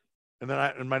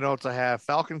then in my notes I have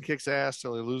Falcon kicks ass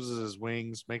till he loses his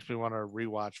wings. Makes me want to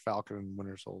rewatch Falcon and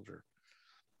Winter Soldier.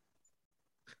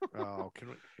 Oh, can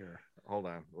we here? Hold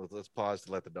on. Let's pause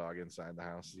to let the dog inside the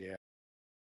house. Yeah.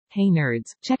 Hey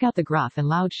nerds, check out the Gruff and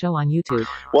Loud show on YouTube.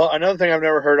 Well, another thing I've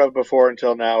never heard of before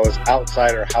until now is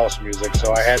outsider house music,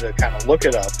 so I had to kind of look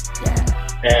it up.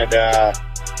 And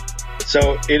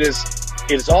so it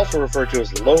is also referred to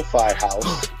as lo-fi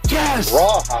house, yes,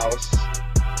 raw house,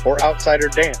 or outsider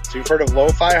dance. You've heard of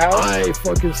lo-fi house? I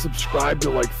fucking subscribe to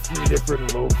like 3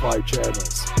 different lo-fi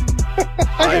channels.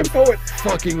 I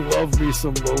fucking love me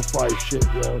some lo-fi shit,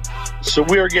 yo. So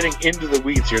we are getting into the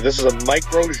weeds here. This is a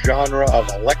micro genre of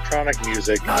electronic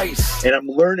music. Nice. And I'm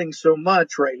learning so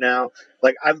much right now.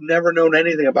 Like, I've never known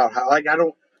anything about how, like, I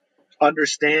don't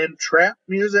understand trap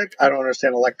music. I don't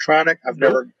understand electronic. I've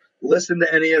never listened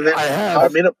to any of it. I have.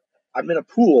 I'm in a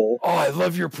pool. Oh, I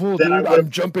love your pool, dude.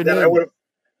 I'm jumping in.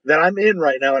 That I'm in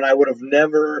right now, and I would have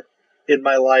never in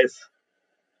my life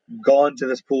gone to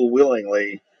this pool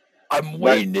willingly. I'm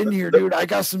waiting in here, dude. I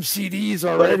got some CDs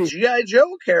already. The G.I.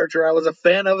 Joe character I was a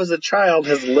fan of as a child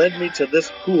has led me to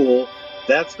this pool.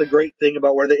 That's the great thing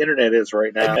about where the internet is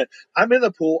right now. I'm in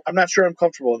the pool. I'm not sure I'm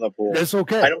comfortable in the pool. That's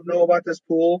okay. I don't know about this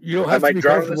pool. You don't have to be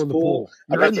comfortable in the pool.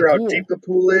 I'm not sure how deep the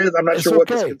pool is. I'm not sure what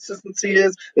this consistency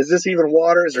is. Is this even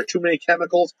water? Is there too many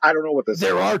chemicals? I don't know what this is.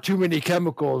 There are too many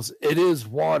chemicals. It is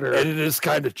water, and it is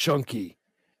kind of chunky.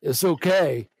 It's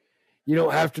okay. You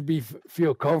don't have to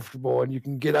feel comfortable, and you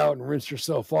can get out and rinse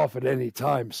yourself off at any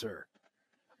time, sir.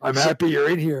 I'm happy you're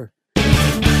in here.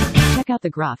 Check out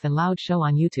the Gruff and Loud show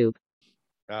on YouTube.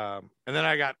 And then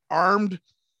I got armed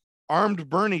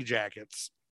Bernie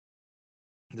jackets.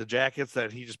 The jackets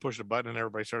that he just pushed a button and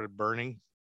everybody started burning.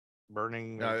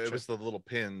 No, it was the little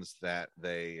pins that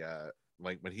they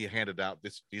like when he handed out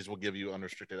these will give you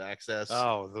unrestricted access.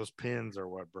 Oh, those pins are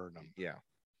what burned them. Yeah.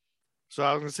 So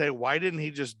I was gonna say, why didn't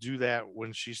he just do that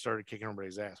when she started kicking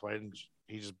everybody's ass? Why didn't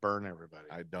he just burn everybody?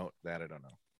 I don't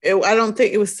know. I don't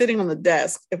think it was sitting on the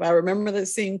desk. If I remember the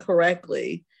scene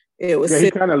correctly, it was.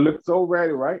 He kind of looked so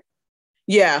ready, right?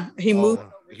 Yeah, he moved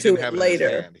to it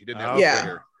later. He didn't have it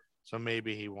later. So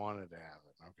maybe he wanted to have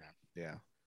it. Okay. Yeah.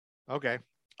 Okay.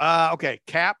 Okay.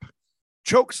 Cap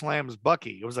choke slams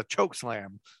Bucky. It was a choke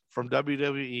slam from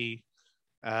WWE,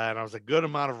 and it was a good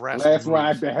amount of wrestling. Last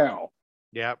ride to hell.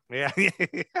 Yep. Yeah.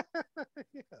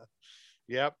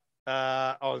 Yep.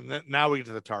 Now we get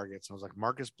to the targets. I was like,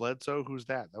 Marcus Bledsoe, who's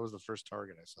that? That was the first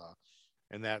target I saw,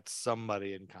 and that's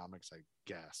somebody in comics, I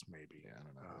guess. Maybe. Yeah, I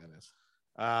don't know who that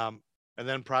is. And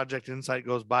then Project Insight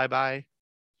goes bye-bye.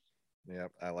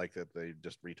 Yep. I like that they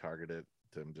just retargeted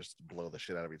to just blow the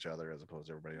shit out of each other as opposed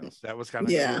to everybody else. That was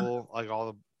kind of cool. Like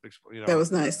all the, that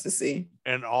was nice to see.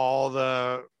 And all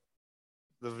the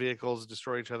vehicles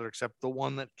destroy each other except the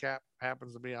one that Cap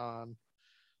happens to be on.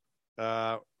 We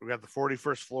got the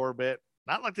 41st floor bit.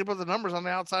 Not like they put the numbers on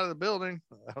the outside of the building.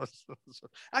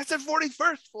 I said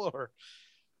 41st floor.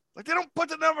 Like they don't put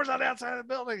the numbers on the outside of the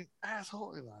building.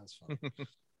 Asshole. That's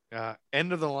fun.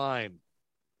 End of the line.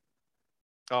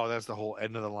 Oh, that's the whole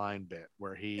end of the line bit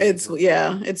where it's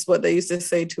what they used to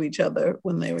say to each other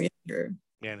when they were younger.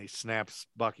 And he snaps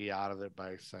Bucky out of it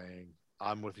by saying,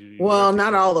 I'm with you. Well,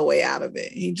 not all the way out of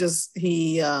it.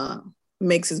 He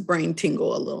makes his brain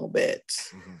tingle a little bit.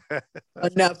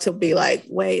 Enough to be like,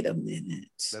 wait a minute.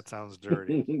 That sounds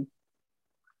dirty.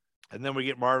 And then we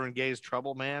get Marvin Gaye's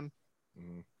Trouble Man.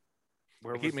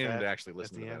 I keep meaning to actually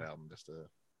listen to that album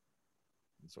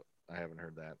I haven't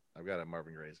heard that. I've got a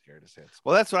Marvin Gaye's Greatest Hits.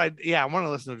 Well, that's what I want to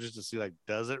listen to just to see, like,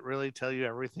 does it really tell you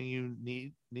everything you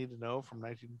need to know from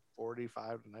 1945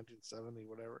 to 1970,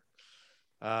 whatever?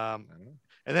 And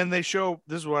then they show,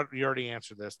 this is what you already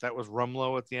answered this. That was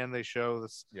Rumlow at the end. They show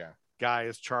this guy,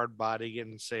 his charred body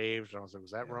getting saved. And I was like,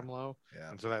 was that Rumlow?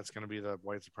 Yeah. And so that's going to be the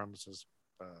white supremacist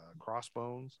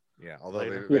Crossbones. Yeah.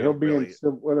 Although he'll be in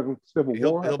Civil War.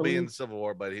 He'll be in Civil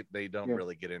War, but they don't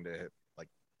really get into it like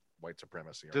white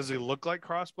supremacy. Does he look like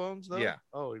Crossbones though? Yeah.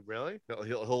 Oh, really?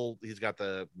 He's got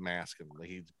the mask and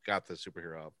he's got the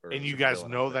superhero. And you guys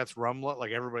know that's Rumlow?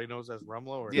 Like everybody knows that's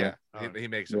Rumlow? Or yeah. He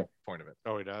makes a point of it.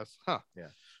 Oh, he does? Huh. Yeah.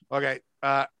 Okay.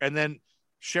 And then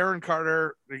Sharon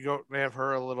Carter, they have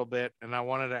her a little bit, and I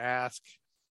wanted to ask,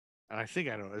 and I think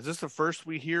I know, is this the first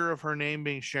we hear of her name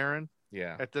being Sharon?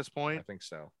 Yeah. At this point? I think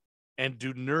so. And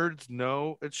do nerds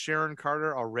know it's Sharon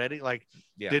Carter already? Like,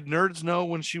 did nerds know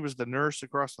when she was the nurse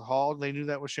across the hall? They knew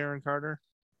that was Sharon Carter?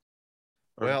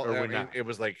 It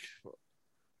was like,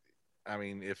 I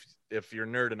mean, if you're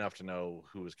nerd enough to know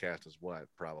who was cast as what,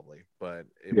 probably. But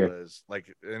it was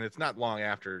like, and it's not long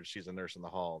after she's a nurse in the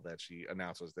hall that she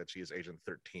announces that she is Agent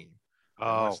 13.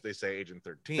 Oh, once they say Agent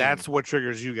 13. That's what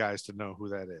triggers you guys to know who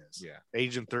that is. Yeah.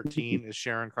 Agent 13 is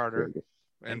Sharon Carter.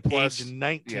 And plus, Agent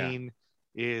 19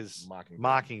 is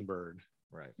Mockingbird.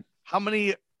 Right. How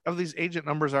many of these agent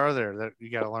numbers are there that you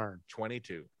got to learn?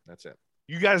 22. That's it.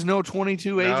 You guys know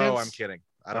 22 agents? No, I'm kidding.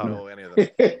 I don't know any of them.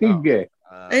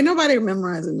 Ain't nobody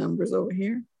memorizing numbers over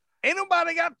here. Ain't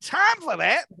nobody got time for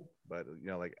that. But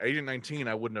like Agent 19,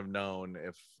 I wouldn't have known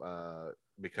if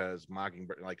because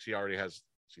Mockingbird, like she's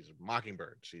a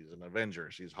Mockingbird, she's an Avenger,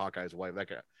 she's Hawkeye's wife. That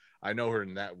guy, I know her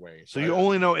in that way. So you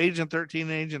only know Agent 13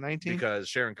 and Agent 19? Because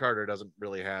Sharon Carter doesn't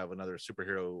really have another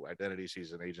superhero identity.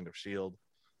 She's an agent of S.H.I.E.L.D.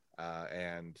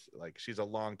 And like she's a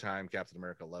longtime Captain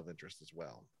America love interest as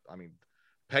well. I mean,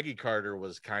 Peggy Carter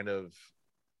was kind of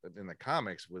in the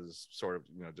comics was sort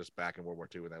of just back in World War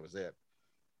II, and that was it.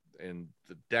 In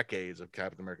the decades of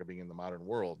Captain America being in the modern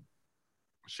world,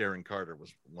 Sharon Carter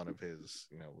was one of his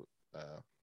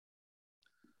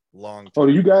long. Oh,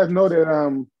 do you guys know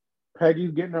that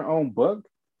Peggy's getting her own book?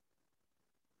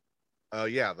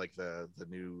 Yeah, like the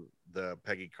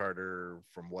Peggy Carter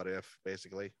from What If,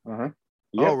 basically. Yep.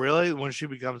 Oh, really? When she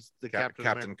becomes the Captain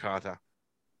Carter.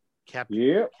 Captain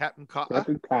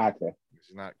Carter.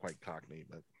 She's not quite Cockney,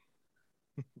 but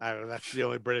I don't know. That's the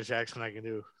only British accent I can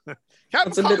do.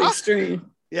 That's a bit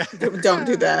extreme. Yeah. Don't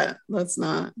do that. Let's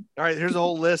not. All right. Here's a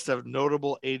whole list of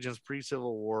notable agents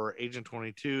pre-Civil War: Agent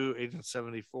 22, Agent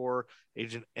 74,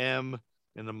 Agent M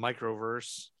in the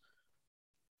Microverse,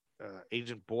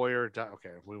 Agent Boyer.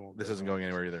 Okay, we won't. This isn't going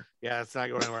anywhere either. Yeah, it's not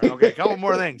going anywhere. Okay, a couple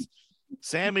more things.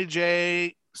 Sammy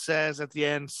J says at the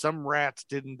end, some rats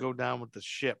didn't go down with the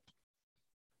ship.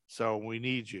 So we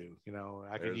need you.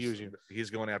 I could use you. He's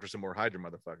going after some more Hydra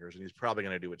motherfuckers, and he's probably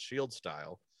going to do it S.H.I.E.L.D.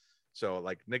 style. So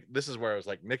like this is where I was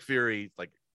like, Nick Fury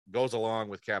like goes along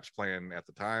with Cap's plan at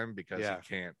the time because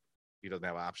he doesn't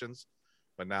have options.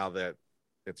 But now that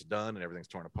it's done and everything's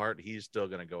torn apart, he's still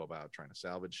going to go about trying to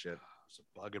salvage shit. There's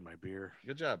a bug in my beer.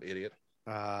 Good job, idiot.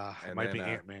 It might be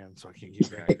Ant-Man, so I can't keep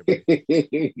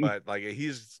that. But like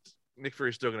Nick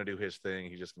Fury's still going to do his thing.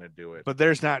 He's just going to do it. But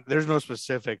there's no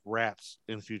specific rats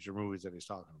in future movies that he's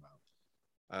talking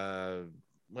about.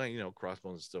 Well,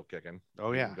 Crossbones is still kicking.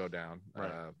 Oh, He yeah. can go down.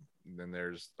 Right. Then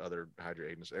there's other Hydra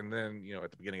agents. And then, at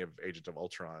the beginning of Agents of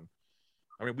Ultron,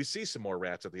 I mean, we see some more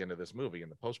rats at the end of this movie in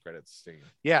the post-credits scene.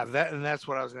 Yeah, that's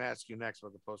what I was going to ask you next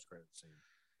about the post-credits scene.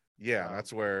 Yeah,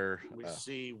 that's where we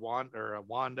see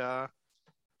Wanda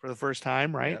for the first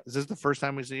time, right? Yep. Is this the first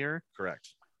time we see her?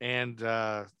 Correct. And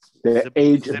the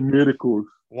age of miracles.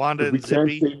 Wanda and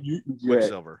Zippy.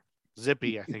 Quicksilver.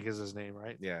 Zippy, I think is his name,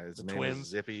 right? Yeah, his name twins. is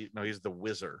Zippy. No, he's the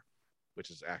Whizzer,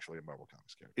 which is actually a Marvel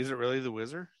Comics character. Is it really the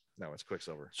Whizzer? No, it's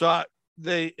Quicksilver. So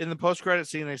they in the post-credit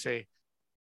scene they say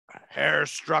Herr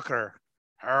Strucker.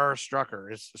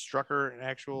 Is Strucker an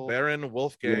actual Baron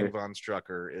Wolfgang von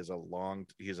Strucker is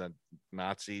he's a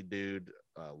Nazi dude,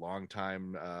 a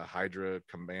longtime Hydra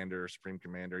commander, supreme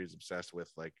commander. He's obsessed with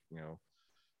like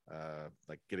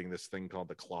getting this thing called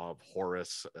the Claw of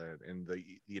Horus and the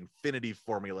Infinity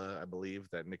Formula, I believe,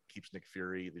 that keeps Nick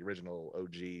Fury, the original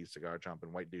OG cigar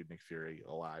chomping white dude Nick Fury,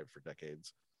 alive for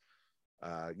decades.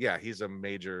 He's a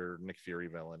major Nick Fury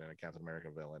villain and a Captain America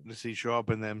villain. Does he show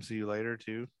up in the MCU later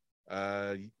too?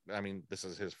 I mean, this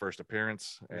is his first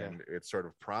appearance, and it's sort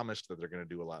of promised that they're going to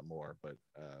do a lot more. But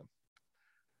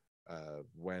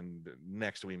when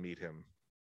next we meet him,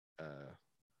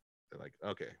 they're like,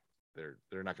 okay,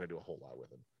 they're not going to do a whole lot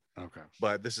with him. Okay,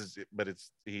 but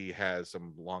he has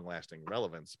some long-lasting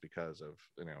relevance because of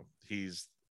he's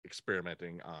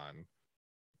experimenting on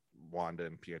Wanda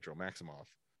and Pietro Maximoff.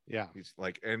 Yeah, he's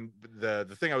like, and the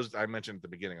thing I mentioned at the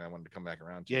beginning, I wanted to come back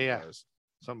around to was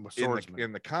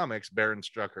In the comics, Baron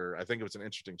Strucker, I think it was an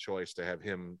interesting choice to have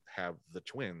him have the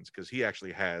twins because he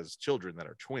actually has children that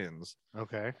are twins.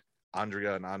 Okay.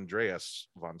 Andrea and Andreas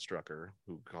von Strucker,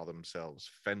 who call themselves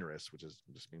Fenris, which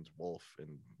just means wolf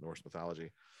in Norse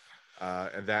mythology.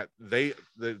 And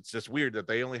it's just weird that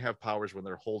they only have powers when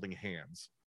they're holding hands.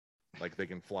 Like they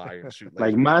can fly and shoot.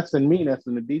 Like Mas and Minas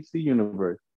in the DC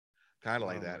universe. Kind of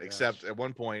like that, except at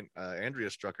one point, Andrea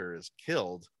Strucker is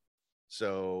killed.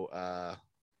 So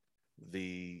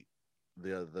the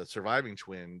surviving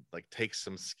twin like takes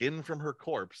some skin from her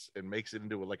corpse and makes it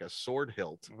into like a sword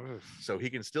hilt, so he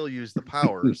can still use the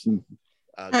powers.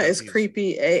 That is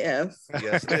creepy AF.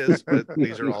 Yes, it is. But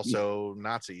these are also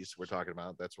Nazis we're talking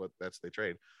about. That's they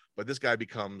trade. But this guy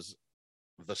becomes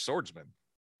the swordsman.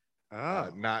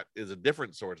 Not is a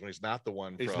different swordsman. He's not the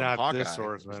one. He's from not Hawkeye. this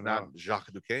swordsman. He's not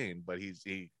Jacques Duquesne, but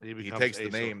he takes the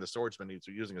name the swordsman. He's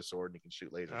using a sword and he can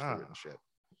shoot lasers through it and shit.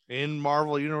 In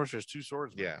Marvel Universe, there's 2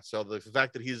 swordsmen. Yeah. So the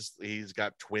fact that he's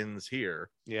got twins here,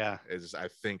 is I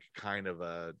think kind of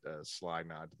a sly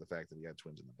nod to the fact that he had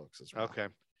twins in the books as well. Okay.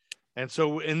 And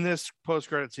so in this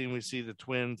post-credit scene, we see the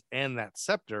twins and that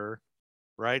scepter,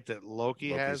 right? That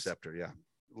Loki has. Scepter, yeah.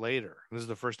 Later. This is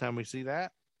the first time we see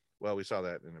that. Well, we saw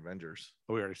that in Avengers.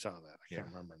 Oh, we already saw that. I can't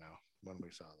remember now when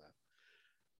we saw that.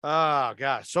 Oh,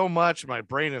 gosh, so much. My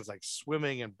brain is like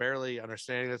swimming and barely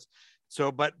understanding this.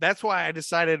 So, but that's why I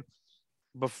decided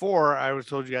before I was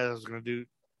told you guys I was going to do,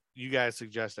 you guys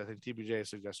suggested, I think TBJ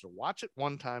suggested watch it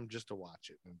one time just to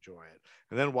watch it and enjoy it,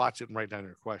 and then watch it and write down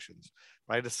your questions.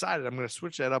 But I decided I'm going to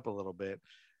switch that up a little bit.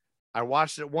 I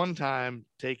watched it one time,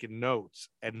 taking notes,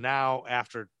 and now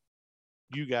after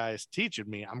you guys teaching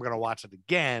me, I'm going to watch it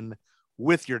again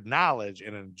with your knowledge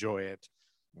and enjoy it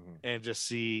and just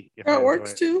see if it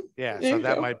works too. Yeah. So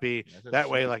that might be that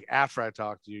way, like after I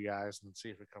talk to you guys and see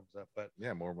if it comes up. But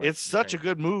it's such a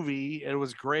good movie. It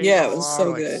was great. Yeah, it was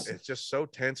so good. It's just so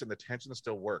tense and the tension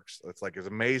still works. It's like, it's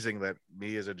amazing that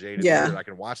me as a jaded reader, I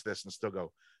can watch this and still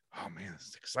go, oh man, this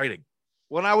is exciting.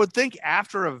 When I would think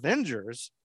after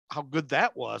Avengers, how good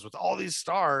that was with all these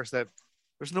stars, that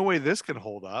there's no way this can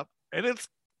hold up. And it's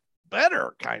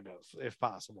better, kind of, if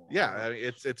possible. Yeah, I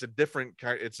mean, it's a different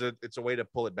kind. It's a way to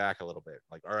pull it back a little bit.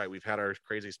 Like, all right, we've had our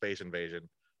crazy space invasion.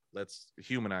 Let's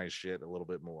humanize shit a little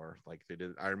bit more. Like they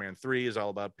did. Iron Man 3 is all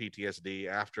about PTSD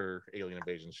after alien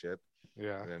invasion shit.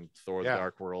 Yeah. And then Thor: The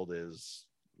Dark World is,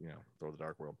 Thor: The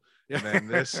Dark World. And then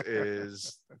this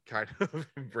is kind of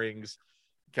brings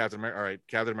Captain America. All right,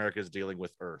 Captain America is dealing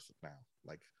with Earth now.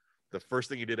 Like, the first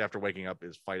thing he did after waking up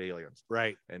is fight aliens.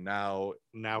 Right. And now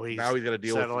he's got to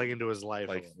deal settling with into his life,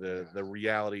 like the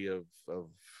reality of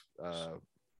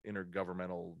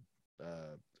intergovernmental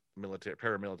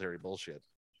paramilitary bullshit.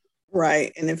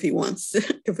 Right. And if he wants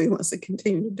to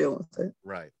continue to deal with it.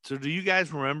 Right. So do you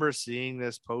guys remember seeing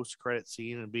this post-credit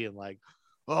scene and being like,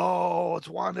 oh, it's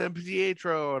Wanda and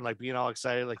Pietro, and like being all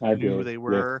excited, like you knew who they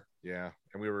were? Yeah.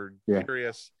 And we were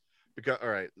curious.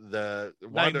 Because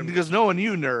because knowing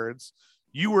you nerds,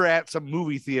 you were at some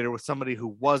movie theater with somebody who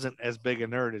wasn't as big a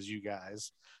nerd as you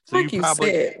guys. So like you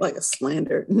probably said, like a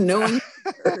slander. No one.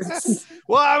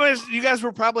 Well, I mean, you guys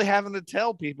were probably having to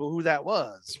tell people who that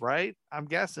was, right? I'm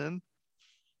guessing.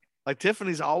 Like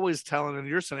Tiffany's always telling in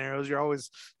your scenarios, you're always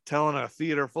telling a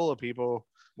theater full of people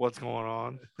what's going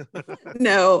on.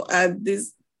 No,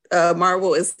 this.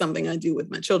 Marvel is something I do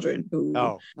with my children who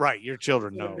your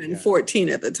children know. Been 14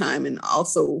 at the time, and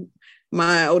also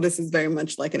my oldest is very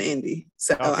much like an Andy,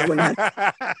 so I would not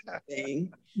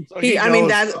thing.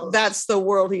 So that's the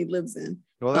world he lives in.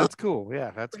 Well, that's cool.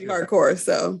 Yeah, that's pretty hardcore.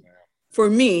 So for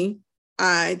me,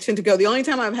 I tend to go. The only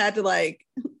time I've had to like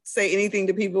say anything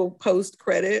to people post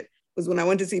credit was when I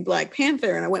went to see Black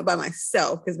Panther, and I went by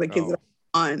myself because my kids are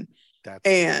on.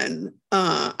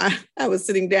 I was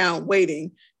sitting down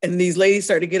waiting, and these ladies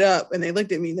started to get up, and they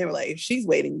looked at me and they were like, if she's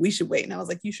waiting, we should wait. And I was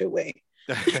like, you should wait.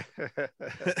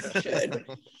 Should.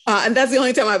 And that's the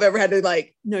only time I've ever had to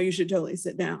like, no, you should totally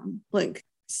sit down, like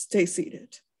stay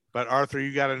seated. But Arthur,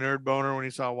 you got a nerd boner when you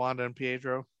saw Wanda and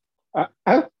Pietro?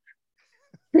 That's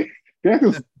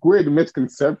a weird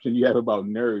misconception you have about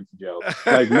nerds, Joe.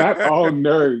 Like, not all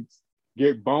nerds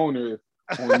get boners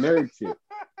on nerd shit.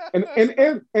 And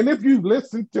if you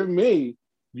listen to me,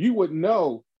 you would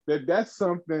know that that's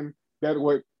something that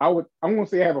I won't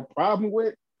say I have a problem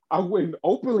with. I wouldn't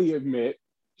openly admit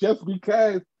just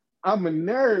because I'm a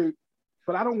nerd,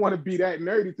 but I don't want to be that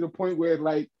nerdy to the point where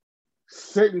like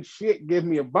certain shit gives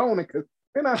me a boner, because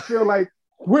then I feel like,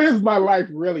 where's my life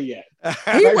really at?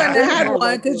 He wouldn't have had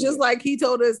one, because just like he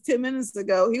told us 10 minutes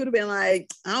ago, he would have been like,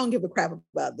 I don't give a crap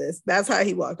about this. That's how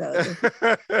he walked out of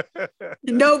it.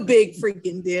 No big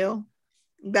freaking deal.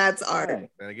 That's art.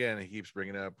 And again, he keeps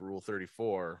bringing up Rule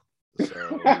 34.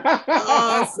 So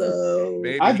awesome.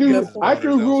 Maybe I do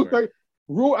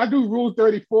Rule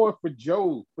 34 for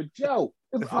Joe. For Joe.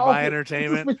 It's for my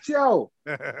entertainment. For Joe.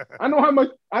 I know how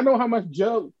much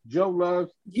Joe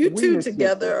loves. You two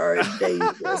together are a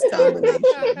dangerous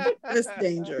combination. It's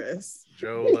dangerous.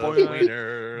 Joe loves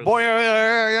wieners.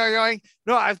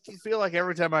 No, I feel like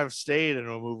every time I've stayed in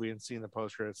a movie and seen the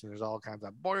post credits, and there's all kinds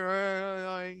of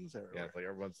boings. Yeah, it's like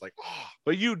everyone's like, oh.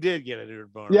 But you did get a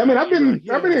dude boner. Yeah, I mean, I've been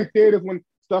in theaters when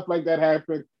stuff like that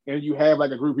happens, and you have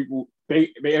like a group of people,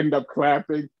 they end up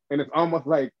clapping, and it's almost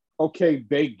like, okay,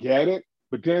 they get it,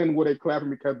 but then were they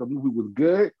clapping because the movie was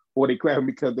good, or they clapping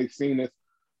because they seen this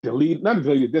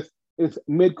this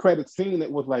mid-credit scene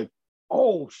that was like,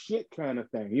 oh shit kind of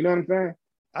thing. You know what I'm saying?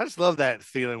 I just love that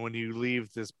feeling when you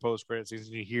leave this post-credit scene and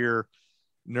you hear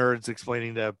nerds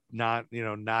explaining to not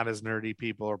as nerdy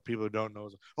people or people who don't know.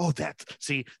 Oh, that's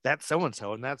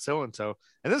so-and-so and that's so-and-so.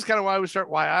 And this is kind of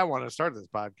why I want to start this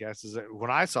podcast is that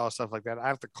when I saw stuff like that, I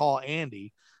have to call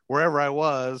Andy wherever I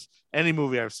was, any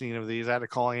movie I've seen of these, I had to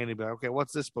call Andy, be like, okay,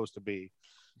 what's this supposed to be?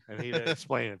 And he'd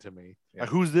explain it to me. Yeah. Like,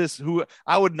 who's this? Who?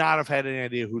 I would not have had any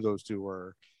idea who those two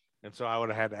were. And so I would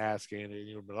have had to ask Andy, and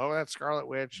you would be like, oh, that's Scarlet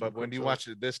Witch. But when you watched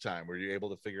it this time, were you able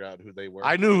to figure out who they were?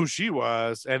 I knew who she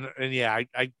was. And yeah,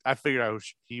 I figured out who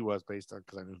he was based on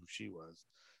because I knew who she was.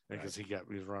 Because he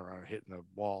was running around hitting the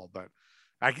wall. But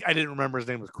I didn't remember his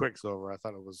name was Quicksilver. I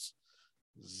thought it was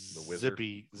the wizard.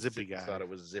 Zippy guy. I thought it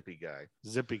was Zippy guy.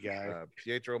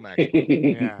 Pietro Yeah.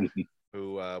 Maximoff,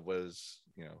 who was,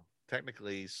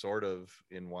 technically sort of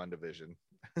in WandaVision.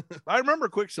 I remember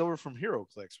Quicksilver from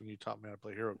HeroClix when you taught me how to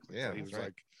play HeroClix. Yeah, he was right.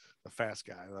 like the fast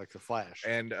guy, like the Flash.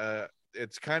 And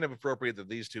it's kind of appropriate that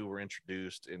these two were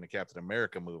introduced in the Captain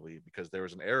America movie because there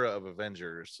was an era of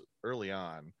Avengers early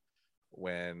on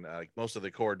when most of the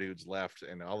core dudes left,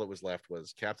 and all that was left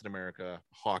was Captain America,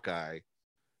 Hawkeye,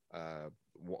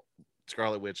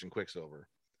 Scarlet Witch, and Quicksilver.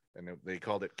 And they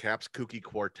called it Cap's Kooky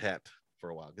Quartet for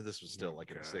a while because this was still in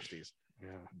the 60s. Yeah.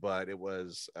 But it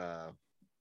was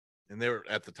and they were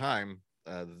at the time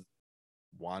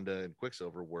Wanda and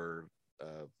Quicksilver were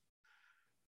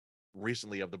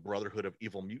recently of the Brotherhood of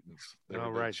Evil Mutants. They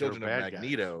were the children of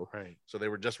Magneto. Right. So they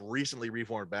were just recently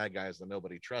reformed bad guys that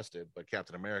nobody trusted, but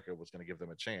Captain America was going to give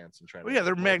them a chance and try to. Well, yeah,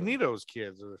 they're Magneto's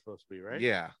kids. They're supposed to be, right?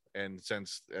 Yeah, and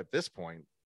since at this point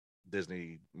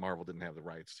Marvel didn't have the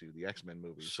rights to the X-Men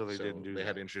movies, so they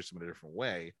had to introduce them in a different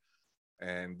way.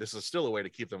 And this is still a way to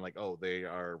keep them like, oh, they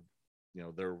are,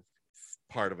 they're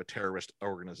part of a terrorist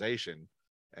organization,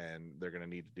 and they're going to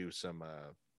need to do some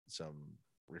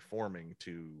reforming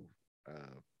to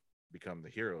become the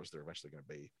heroes they're eventually going to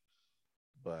be.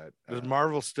 But does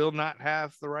Marvel still not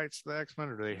have the rights to the X-Men,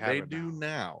 or do they have? They do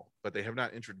now, but they have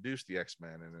not introduced the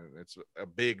X-Men, and it's a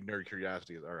big nerd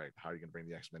curiosity. All right, how are you going to bring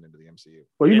the X-Men into the MCU?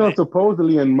 Well,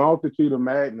 supposedly in Multitude of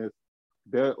Madness,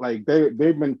 they've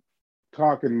been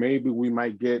talking maybe we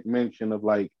might get mention of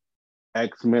like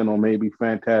X-Men or maybe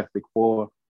Fantastic Four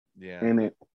in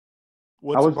it.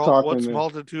 What's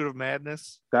Multitude of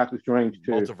Madness? Doctor Strange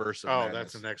too. Multiverse of Madness.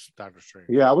 That's the next Doctor Strange.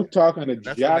 Yeah, I was talking to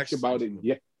Josh about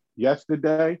it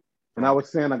yesterday, and I was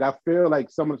saying like I feel like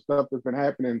some of the stuff that's been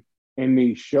happening in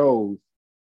these shows,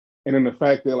 and in the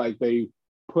fact that like they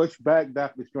pushed back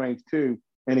Doctor Strange 2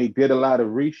 and they did a lot of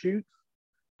reshoots.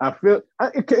 I feel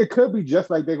it could be just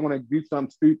like they're going to do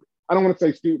something stupid. I don't want to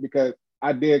say stupid because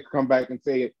I did come back and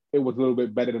say it was a little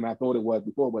bit better than I thought it was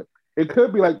before, but it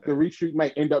could be like the reshoot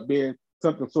might end up being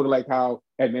something sort of like how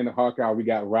at the end of Hawkeye we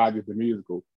got Rogers the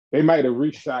Musical. They might have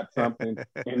reshot something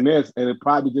in this, and it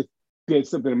probably just did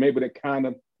something maybe that kind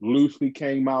of loosely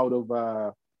came out of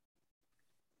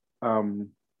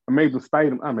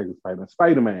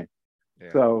Spider-Man.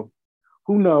 Yeah. So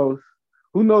who knows?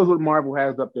 Who knows what Marvel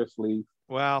has up their sleeve?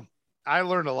 Well, I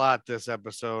learned a lot this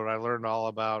episode. I learned all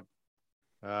about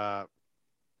a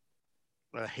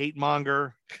hate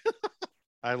monger.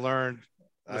 I learned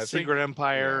the Secret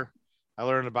Empire. Yeah. I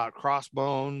learned about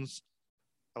Crossbones,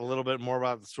 a little bit more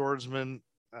about the Swordsman.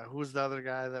 Who's the other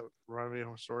guy that running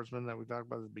a swordsman that we talked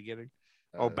about at the beginning?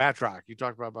 Batroc. You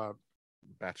talked about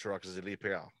Batroc is the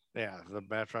Leaper. Yeah, the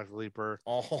Batroc Leaper.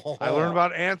 Oh. I learned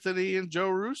about Anthony and Joe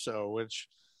Russo, which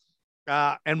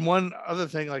and one other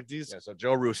thing like these. Yeah, so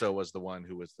Joe Russo was the one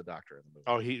who was the doctor in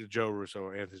the movie. Joe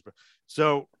Russo, Anthony's.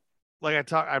 So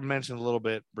like I mentioned a little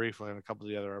bit briefly in a couple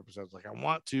of the other episodes, like I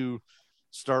want to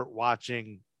start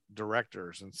watching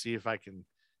directors and see if I can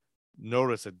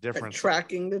notice a difference.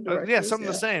 Tracking the directors. Something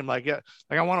the same. Like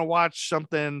I want to watch one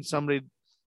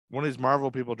of these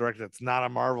Marvel people directed that's not a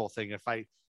Marvel thing.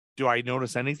 Do I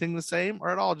notice anything the same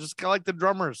or at all? Just kind of like the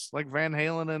drummers, like Van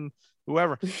Halen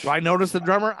whoever. Do I notice the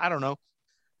drummer? I don't know.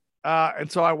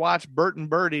 And so I watched Bert and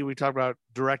Birdie. We talked about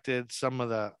directed some of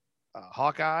the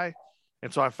Hawkeye.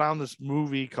 And so I found this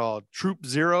movie called Troop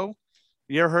Zero.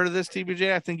 You ever heard of this,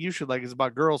 TBJ? I think you should like. It's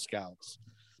about Girl Scouts.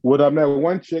 What that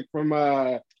one chick from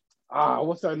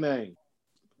what's her name?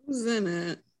 Who's in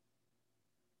it?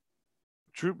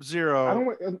 Troop Zero. I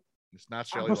don't. It's not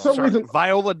Shelley. For some reason,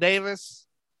 Viola Davis.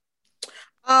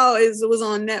 Oh, it was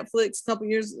on Netflix a couple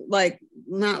years, like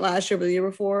not last year, but the year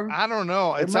before. I don't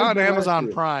know. It's on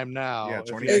Amazon Prime now. Yeah,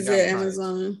 is it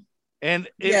Amazon? And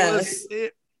it was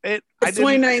it's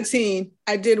 2019.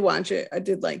 I did watch it. I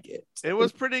did like it. It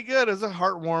was pretty good. It was a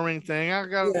heartwarming thing. I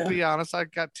gotta be honest. I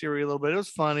got teary a little bit. It was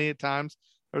funny at times.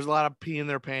 There was a lot of pee in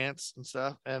their pants and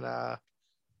stuff. And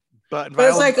but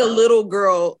it's like a little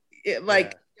girl,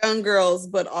 young girls,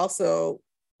 but also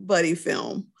buddy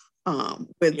film.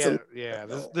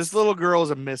 This little girl is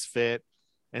a misfit,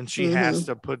 and she has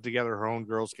to put together her own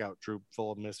Girl Scout troop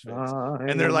full of misfits,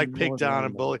 and they're like picked on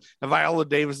and bullied. And Viola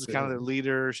Davis is kind of their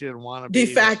leader. She didn't want to be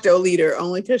de facto leader,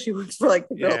 only because she works for like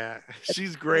the girl. Yeah,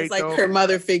 she's great. It's like her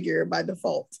mother figure by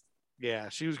default. Yeah,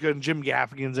 she was good. And Jim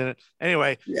Gaffigan's in it.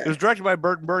 Anyway, it was directed by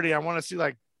Bert and Birdie. I want to see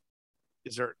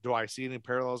do I see any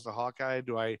parallels to Hawkeye?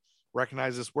 Do I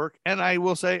recognize this work? And I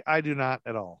will say I do not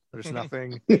at all. There's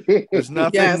nothing. There's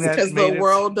nothing. Yes, because the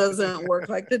world doesn't work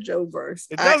like the Joe-verse.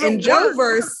 It doesn't in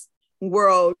Joe-verse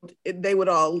world, they would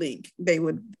all link. They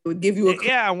would give you a.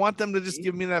 Yeah, I want them to just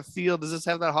give me that feel. Does this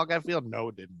have that Hawkeye feel? No,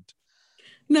 it didn't.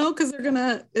 No, because they're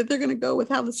gonna go with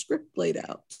how the script played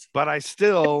out. But I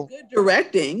still good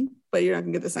directing, but you're not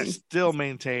gonna get the same. I still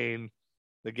maintain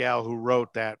the gal who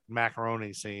wrote that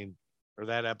macaroni scene or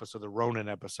that episode, the Ronin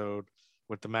episode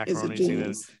with the macaroni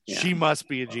scene. Yeah. She must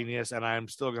be a genius, and I'm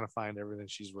still gonna find everything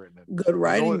she's written. Good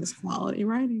writing is quality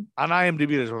writing. On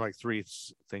IMDb, there's only like 3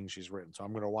 things she's written, so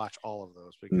I'm gonna watch all of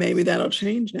those. Maybe that'll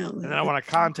change now. And then I want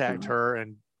to contact her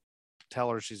and tell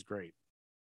her she's great.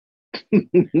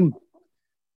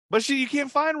 But you can't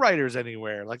find writers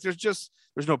anywhere. Like there's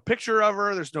no picture of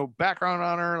her. There's no background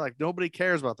on her. Like nobody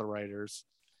cares about the writers.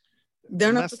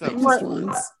 They're not the famous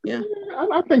ones. Yeah.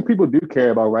 I think people do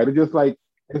care about writers. Just like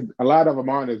a lot of them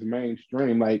aren't as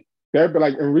mainstream. Like there've been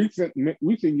like in recent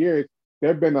years,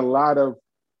 there've been a lot of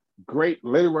great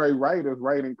literary writers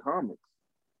writing comics.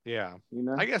 Yeah. You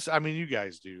know? I guess you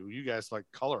guys do. You guys like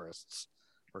colorists,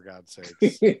 for God's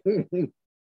sakes.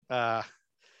 I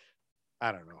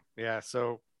don't know. Yeah,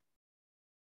 so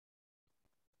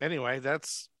anyway,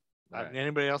 that's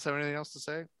anybody else have anything else to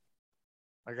say?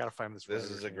 I gotta find this. This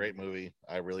is a great movie.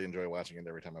 I really enjoy watching it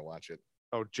every time I watch it.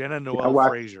 Oh, Jenna Noel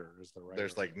Frazier is the writer.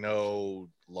 There's like no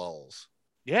lulls.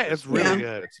 Yeah, it's really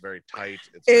good. It's very tight.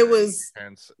 It was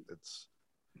intense. It's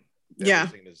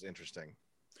everything is interesting.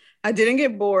 I didn't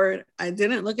get bored. I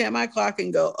didn't look at my clock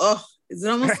and go, "Oh, is it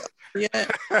almost yet?"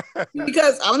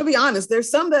 Because I'm gonna be honest. There's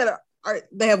some that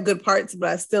they have good parts, but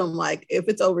I still am like, if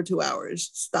it's over 2 hours,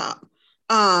 stop.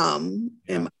 And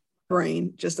my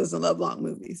brain just doesn't love long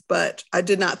movies. But I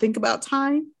did not think about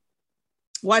time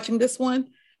watching this one.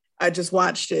 I just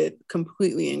watched it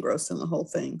completely engrossed in the whole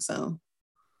thing. So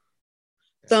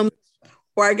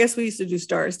or I guess we used to do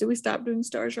stars. Did we stop doing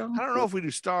stars, y'all? I don't know if we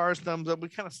do stars, thumbs up. We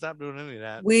kind of stopped doing any of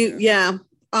that.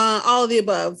 All of the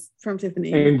above from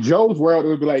Tiffany. In Joe's world, it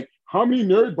would be like, how many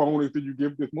nerd boners did you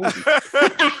give this movie?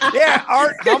 Yeah,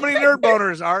 Art. How many nerd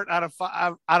boners, Art?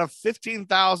 Out of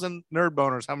 15,000 nerd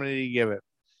boners, how many did you give it?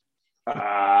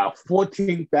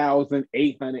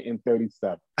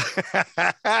 14,837.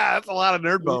 That's a lot of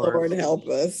nerd boners. Lord help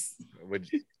us.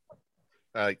 Would you,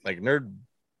 like nerd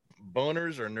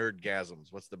boners or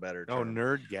nerdgasms? What's the better term? Oh,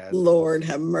 nerdgasm. Lord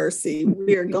have mercy.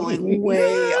 We are going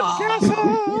way off.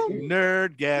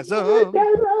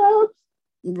 Nerdgasm.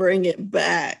 Bring it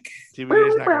back.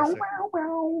 TV's not gonna say.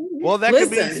 Well, that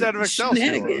could be instead of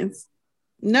Excelsior.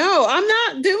 No, I'm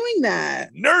not doing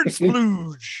that. Nerd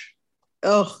splooge.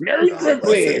 Oh,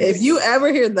 if you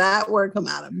ever hear that word come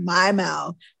out of my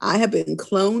mouth, I have been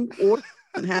cloned or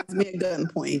and has me at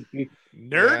gunpoint.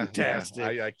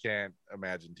 Nerd-tastic. I can't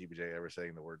imagine TBJ ever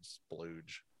saying the word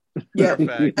splooge. Yeah.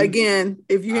 Again,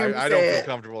 if you hear me I don't feel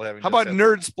comfortable having. How about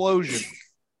nerd explosion?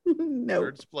 No,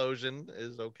 nerd explosion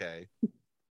is okay.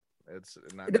 It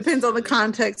depends on the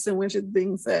context in which it's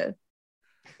being said.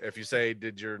 If you say,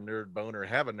 "Did your nerd boner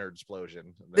have a nerd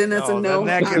explosion?" Then that's a no.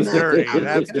 That gets dirty.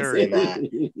 That's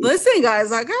dirty. Listen,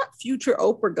 guys, I got future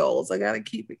Oprah goals. I got to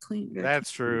keep it clean.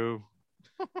 That's true.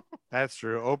 That's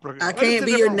true. Oprah. I can't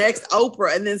be your next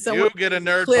Oprah, and then someone you get a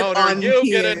nerd clip boner. on You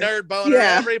here. get a nerd boner.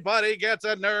 Yeah. Everybody gets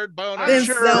a nerd boner. Then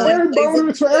sure. someone Nerd takes a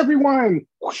boners for everyone.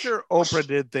 I'm sure Oprah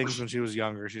did things when she was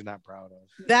younger she's not proud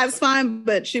of. That's fine,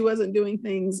 but she wasn't doing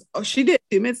things. Oh, she did.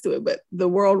 She admits to it, but the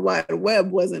World Wide Web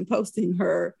wasn't posting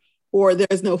her, or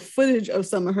there's no footage of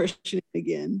some of her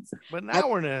shenanigans. But now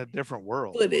we're in a different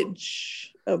world.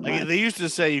 Footage of Like, they used to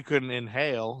say you couldn't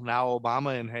inhale. Now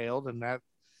Obama inhaled, and that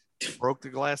broke the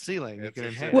glass ceiling. You can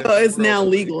inhale. well, it's now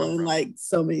legal in like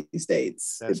so many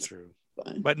states. That's It's true.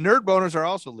 fine. But nerd boners are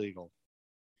also legal.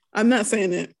 I'm not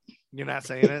saying it. You're not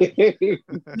saying it.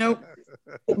 Nope.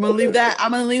 I'm gonna leave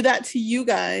that to you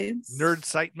guys. Nerd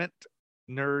citement.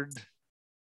 Nerd.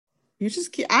 You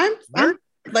just keep. I'm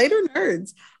later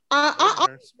nerds. I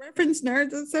reference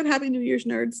nerds. I said Happy New Year's,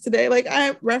 nerds today. Like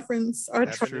I reference our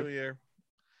Happy New Year.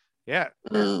 Yeah.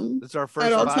 It's our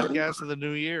first podcast of the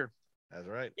new year. That's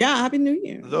right. Yeah, Happy New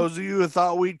Year. Those of you who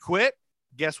thought we'd quit,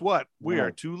 guess what? We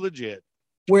are too legit.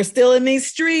 We're still in these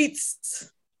streets.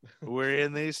 We're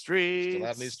in these streets. Still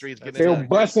out in these streets. Still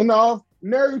busting off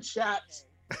nerd shots.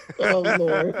 Oh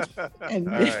Lord. And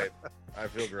all right. I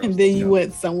feel gross. And then you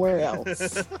went somewhere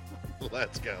else.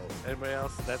 Let's go. Anybody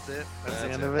else? That's it. That's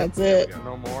the end it. of it. That's it.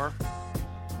 No more.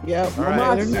 Yep. All No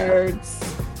right. more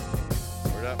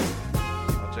nerds. Word up.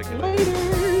 I'll check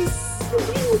you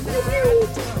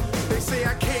They say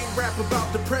I can't rap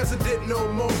about the president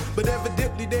no more, but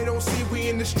evidently they don't see we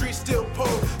in the streets still poor.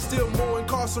 Still more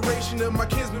incarceration of my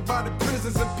kinsmen by the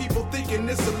prisons, and people thinking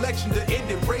this election to end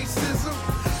racism.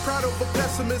 Proud over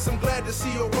pessimism, glad to see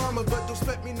Obama, but don't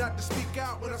expect me not to speak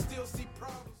out when I still see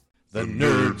problems. The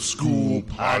Nerd School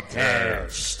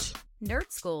Podcast.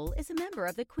 Nerd School is a member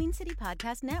of the Queen City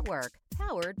Podcast Network,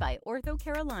 powered by Ortho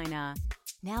Carolina.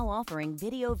 Now offering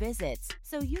video visits,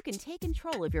 so you can take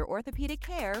control of your orthopedic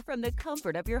care from the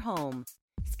comfort of your home.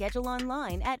 Schedule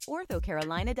online at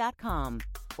orthocarolina.com.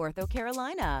 Ortho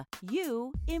Carolina,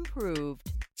 you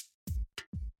improved.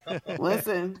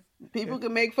 Listen, people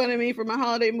can make fun of me for my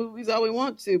holiday movies all we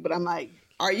want to, but I'm like,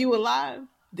 are you alive?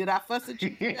 Did I fuss at you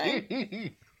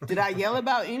today? Did I yell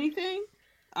about anything?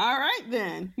 All right,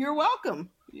 then. You're welcome.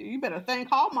 You better thank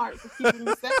Hallmark for keeping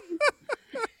me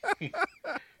safe.